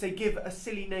 Which they give a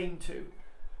silly name to.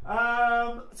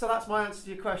 So that's my answer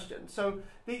to your question. So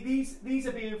these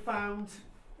are being found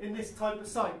in this type of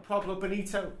site, Pablo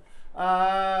Benito.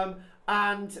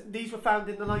 And these were found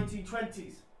in the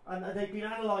 1920s. And they've been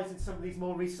analysing some of these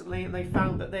more recently, and they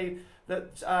found that they've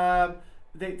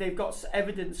got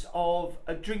evidence of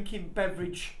a drinking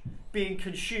beverage being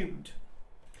consumed.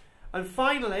 And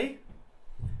finally,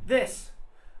 this.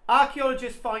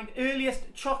 Archaeologists find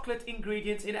earliest chocolate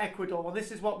ingredients in Ecuador, and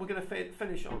this is what we're going to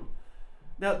finish on.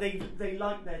 Now, they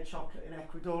like their chocolate in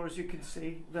Ecuador, as you can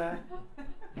see there.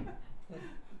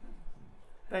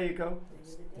 There you go.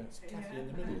 That's Kathy in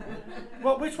the middle.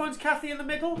 What? Which one's Kathy in the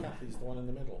middle? Kathy's the one in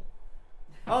the middle.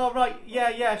 Oh, right.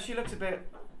 Yeah, she looks a bit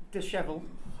dishevelled.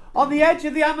 On the edge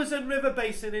of the Amazon River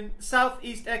Basin in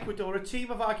southeast Ecuador, a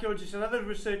team of archaeologists and other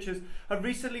researchers have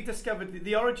recently discovered that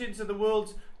the origins of the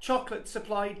world's chocolate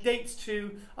supply dates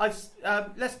to, let's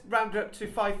round it up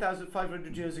to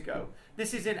 5,500 years ago.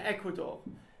 This is in Ecuador.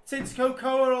 Since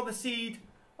cocoa, or the seed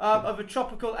of a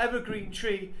tropical evergreen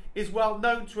tree, is well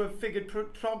known to have figured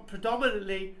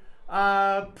prominently,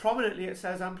 it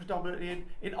says, and predominantly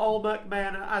in Olmec,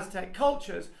 Mayan and Aztec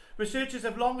cultures, researchers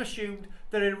have long assumed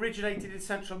that it originated in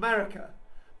Central America.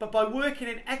 But by working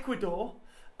in Ecuador,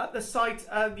 at the site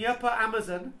in the upper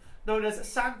Amazon, known as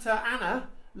Santa Ana,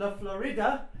 La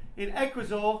Florida, in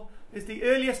Ecuador, is the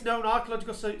earliest known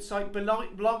archaeological site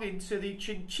belonging to the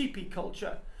Chinchipe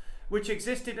culture, which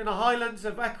existed in the highlands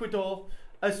of Ecuador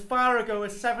as far ago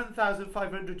as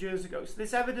 7,500 years ago. So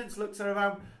this evidence looks at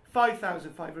around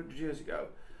 5,500 years ago.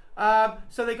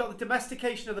 So they got the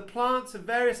domestication of the plants and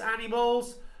various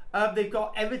animals. They've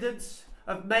got evidence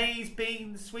of maize,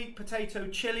 beans, sweet potato,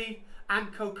 chili,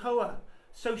 and cocoa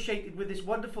associated with this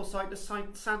wonderful site, the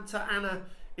Santa Ana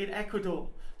in Ecuador.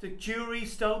 The jewelry,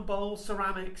 stone bowls,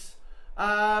 ceramics,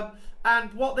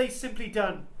 and what they've simply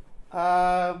done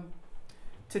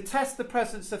to test the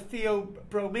presence of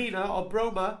theobromina or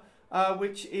broma,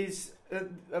 which is a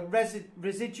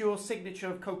residual signature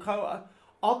of cocoa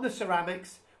on the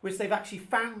ceramics, which they've actually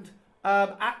found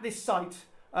at this site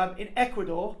in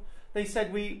Ecuador. They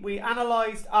said we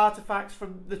analysed artefacts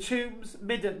from the tombs,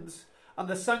 middens, and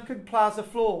the sunken plaza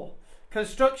floor,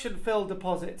 construction fill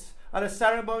deposits, and a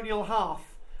ceremonial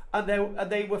hearth, and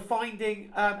they were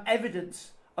finding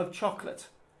evidence of chocolate.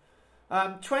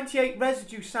 28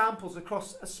 residue samples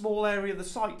across a small area of the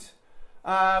site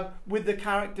with the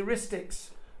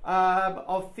characteristics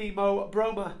of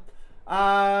theobroma.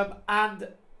 And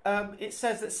it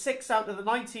says that 6 out of the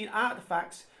 19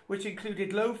 artefacts, which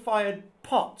included low-fired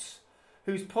pots,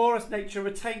 whose porous nature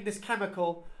retained this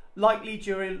chemical, likely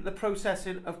during the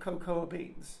processing of cocoa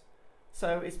beans.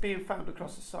 So it's being found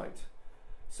across the site.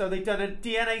 So they've done a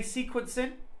DNA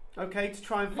sequencing, okay, to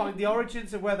try and find the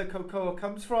origins of where the cocoa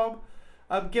comes from.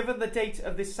 Given the date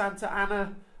of this Santa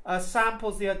Ana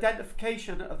samples, the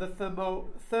identification of the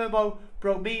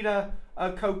theobromina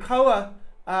cocoa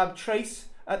trace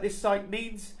at this site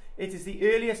means it is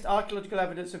the earliest archaeological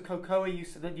evidence of cocoa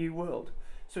use in the New World.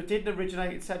 So it didn't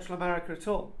originate in Central America at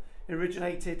all. It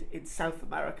originated in South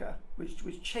America,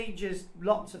 which changes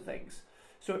lots of things.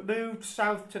 So it moved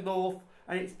south to north,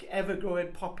 and it's ever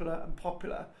growing popular and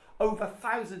popular over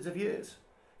thousands of years.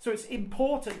 So it's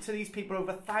important to these people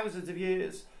over thousands of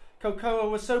years. Cocoa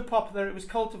was so popular it was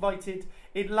cultivated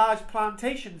in large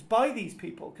plantations by these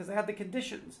people because they had the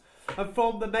conditions, and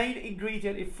formed the main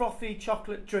ingredient in frothy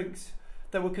chocolate drinks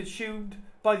that were consumed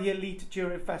by the elite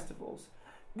during festivals.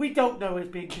 We don't know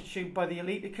it's being consumed by the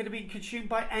elite. It could have been consumed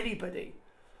by anybody.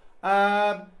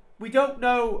 We don't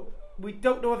know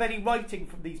of any writing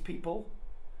from these people,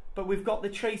 but we've got the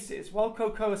traces. While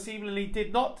cocoa seemingly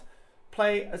did not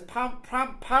play as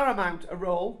paramount a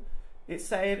role, it's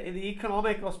saying, in the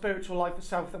economic or spiritual life of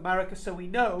South America, so we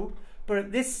know. But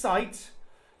at this site,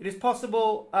 it is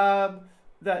possible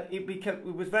that it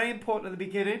was very important at the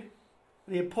beginning.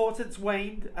 The importance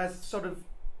waned as sort of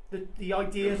the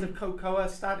ideas of cocoa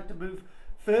started to move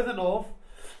further north.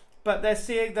 But they're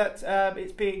seeing that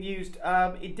it's being used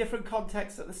in different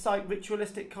contexts at the site: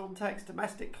 ritualistic context,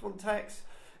 domestic context.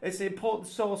 It's an important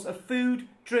source of food,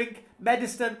 drink,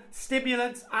 medicine,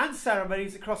 stimulants, and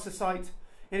ceremonies across the site.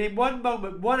 And in one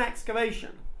moment, one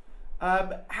excavation,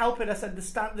 helping us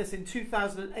understand this in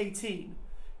 2018,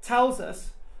 tells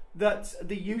us that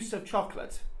the use of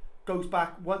chocolate goes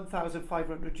back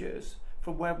 1,500 years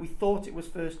from when we thought it was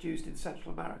first used in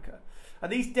Central America.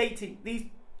 And these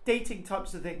dating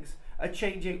types of things are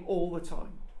changing all the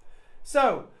time.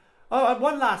 So, and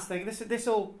one last thing. This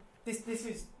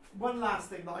is one last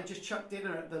thing that I just chucked in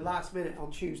at the last minute on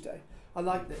Tuesday. I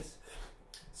like this.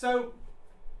 So,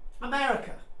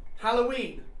 America,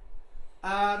 Halloween,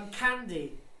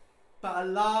 candy, but a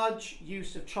large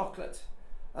use of chocolate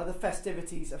at the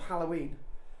festivities of Halloween.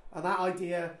 And that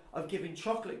idea of giving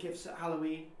chocolate gifts at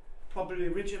Halloween probably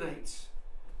originates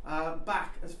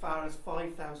back as far as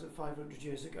 5,500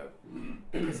 years ago,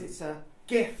 because it's a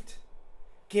gift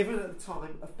given at the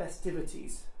time of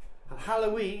festivities. And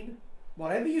Halloween,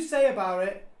 whatever you say about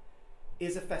it,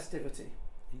 is a festivity.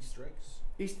 Easter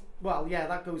eggs? Well, yeah,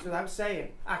 that goes without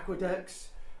saying. Aqueducts,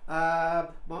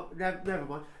 never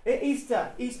mind.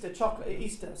 Easter, chocolate,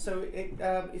 Easter. So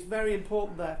it's very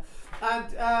important there.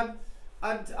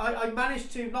 And I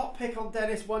managed to not pick on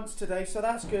Dennis once today, so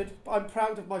that's good. I'm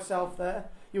proud of myself there.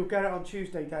 You'll get it on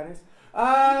Tuesday, Dennis.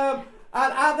 And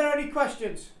are there any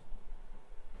questions?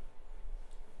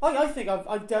 I think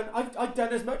I've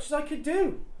done as much as I could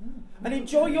do. And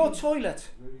enjoy your toilet.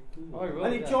 I will,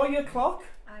 And enjoy your clock.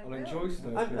 I'll enjoy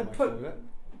stuff. And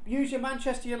use your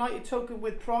Manchester United token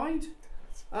with pride.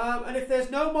 And if there's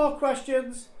no more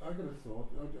questions, I've got a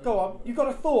thought. Go on. You've got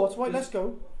a thought. Right, let's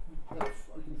go. I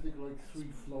can think of like 3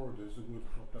 Floridas that would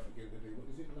cropped up again today. What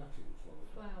is it? Latin Florida?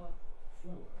 Flower.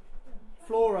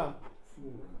 Flora.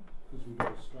 Because we've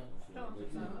got a stratophore. How come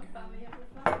we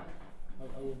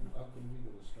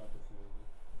got a stratophore?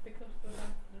 Because the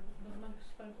monks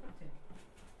spoke Latin.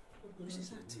 Which is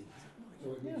Latin?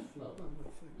 So it means flower.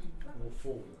 Or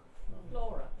fauna.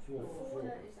 Flora. Flora.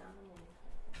 is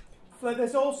animal.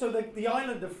 There's also the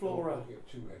island of Flora. Don't get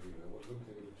too heavy now. One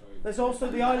thing at a time. There's also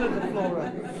the island of Flora.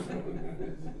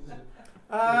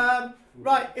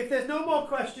 Right, if there's no more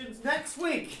questions, next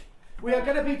week we are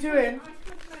going to be doing... I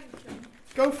could mention...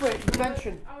 Go for it,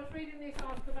 mention. I was reading this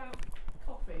article about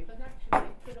coffee, but actually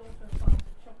it could also apply to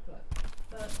chocolate.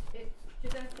 But it's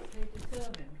genetically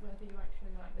determined whether you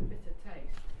actually like the bitter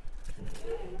taste.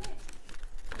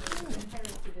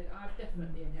 Inherited it. I've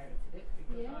definitely inherited it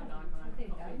because I like my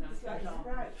coffee It's like naturally.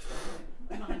 Sprouts.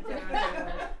 My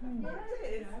dad,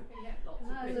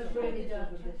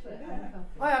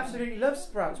 I absolutely love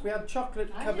Sprouts. We had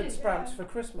chocolate covered Sprouts for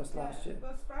Christmas last year.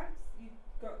 Well, Sprouts, you've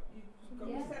got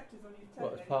receptors on your tongue.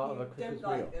 What, as part of a If you Christmas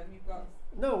don't meal? like them, you've got...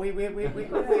 No,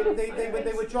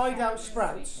 they were dried out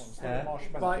Sprouts. Yeah.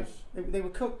 Right, they were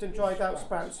cooked and dried out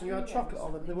Sprouts, and you had chocolate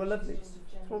on them. They were lovely.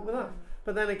 What's wrong with that?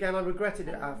 But then again, I regretted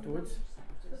it afterwards.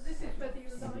 But this is whether you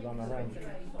like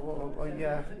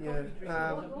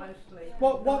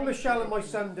What Michelle and my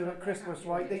son do at Christmas,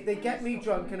 right? They get me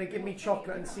drunk and they give me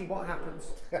chocolate and see what happens.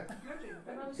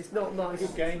 It's not nice.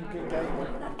 Good game.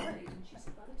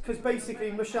 Because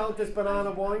basically Michelle does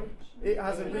banana wine. It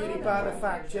has a really bad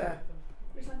effect, yeah.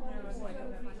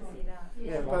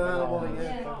 Yeah, banana wine,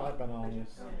 yeah. Don't like bananas.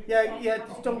 Yeah,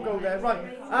 just don't go there.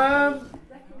 Right.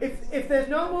 If there's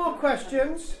no more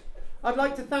questions, I'd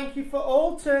like to thank you for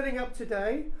all turning up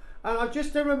today. And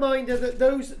just a reminder that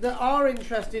those that are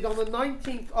interested, on the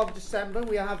 19th of December,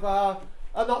 we have our,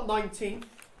 not 19th,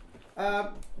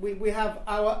 we have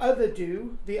our other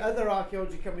do, the other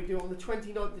archaeology company do on the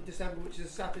 29th of December, which is a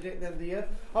Saturday at the end of the year.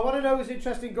 I want to know who's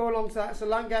interested in going along to that. It's a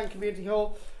Langford Community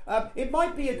Hall. It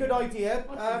might be a good idea.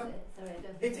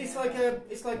 It's like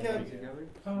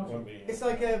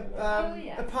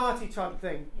a party type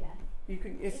thing. Yeah. You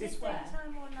can. It's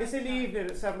daytime or in the evening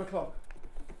at 7 o'clock.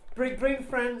 Bring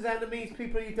friends, enemies,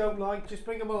 people you don't like. Just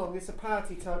bring them along. It's a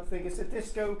party type thing. It's a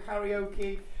disco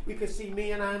karaoke. You can see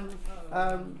me and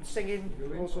Anne singing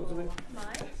all sorts of things.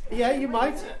 Might. Yeah, you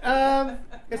might.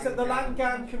 It's at the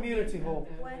Langford Community Hall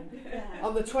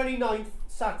on the 29th,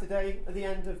 Saturday at the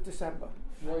end of December.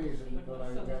 Why isn't the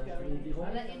Langford Community Hall?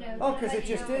 I'll let you know. Oh, because it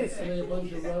just is. Are they a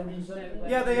bunch of rowdies then?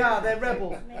 Yeah, they are. They're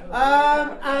rebels.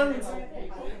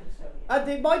 And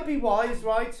it might be wise,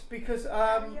 right? Because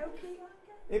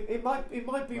it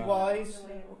might be wise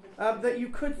that you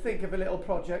could think of a little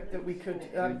project that we could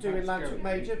do in Llantwit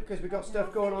Major, because we've got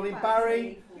stuff going on in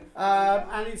Barry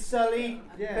and in Sully,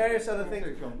 various other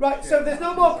things. Right, so there's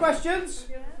no more questions.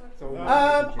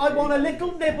 I want a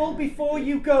little nibble before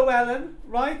you go, Ellen,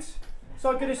 right? So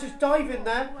I'm going to just dive in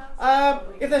there.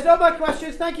 If there's no more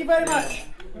questions, thank you very much.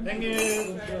 Thank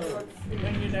you.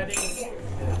 Thank you,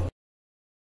 Daddy.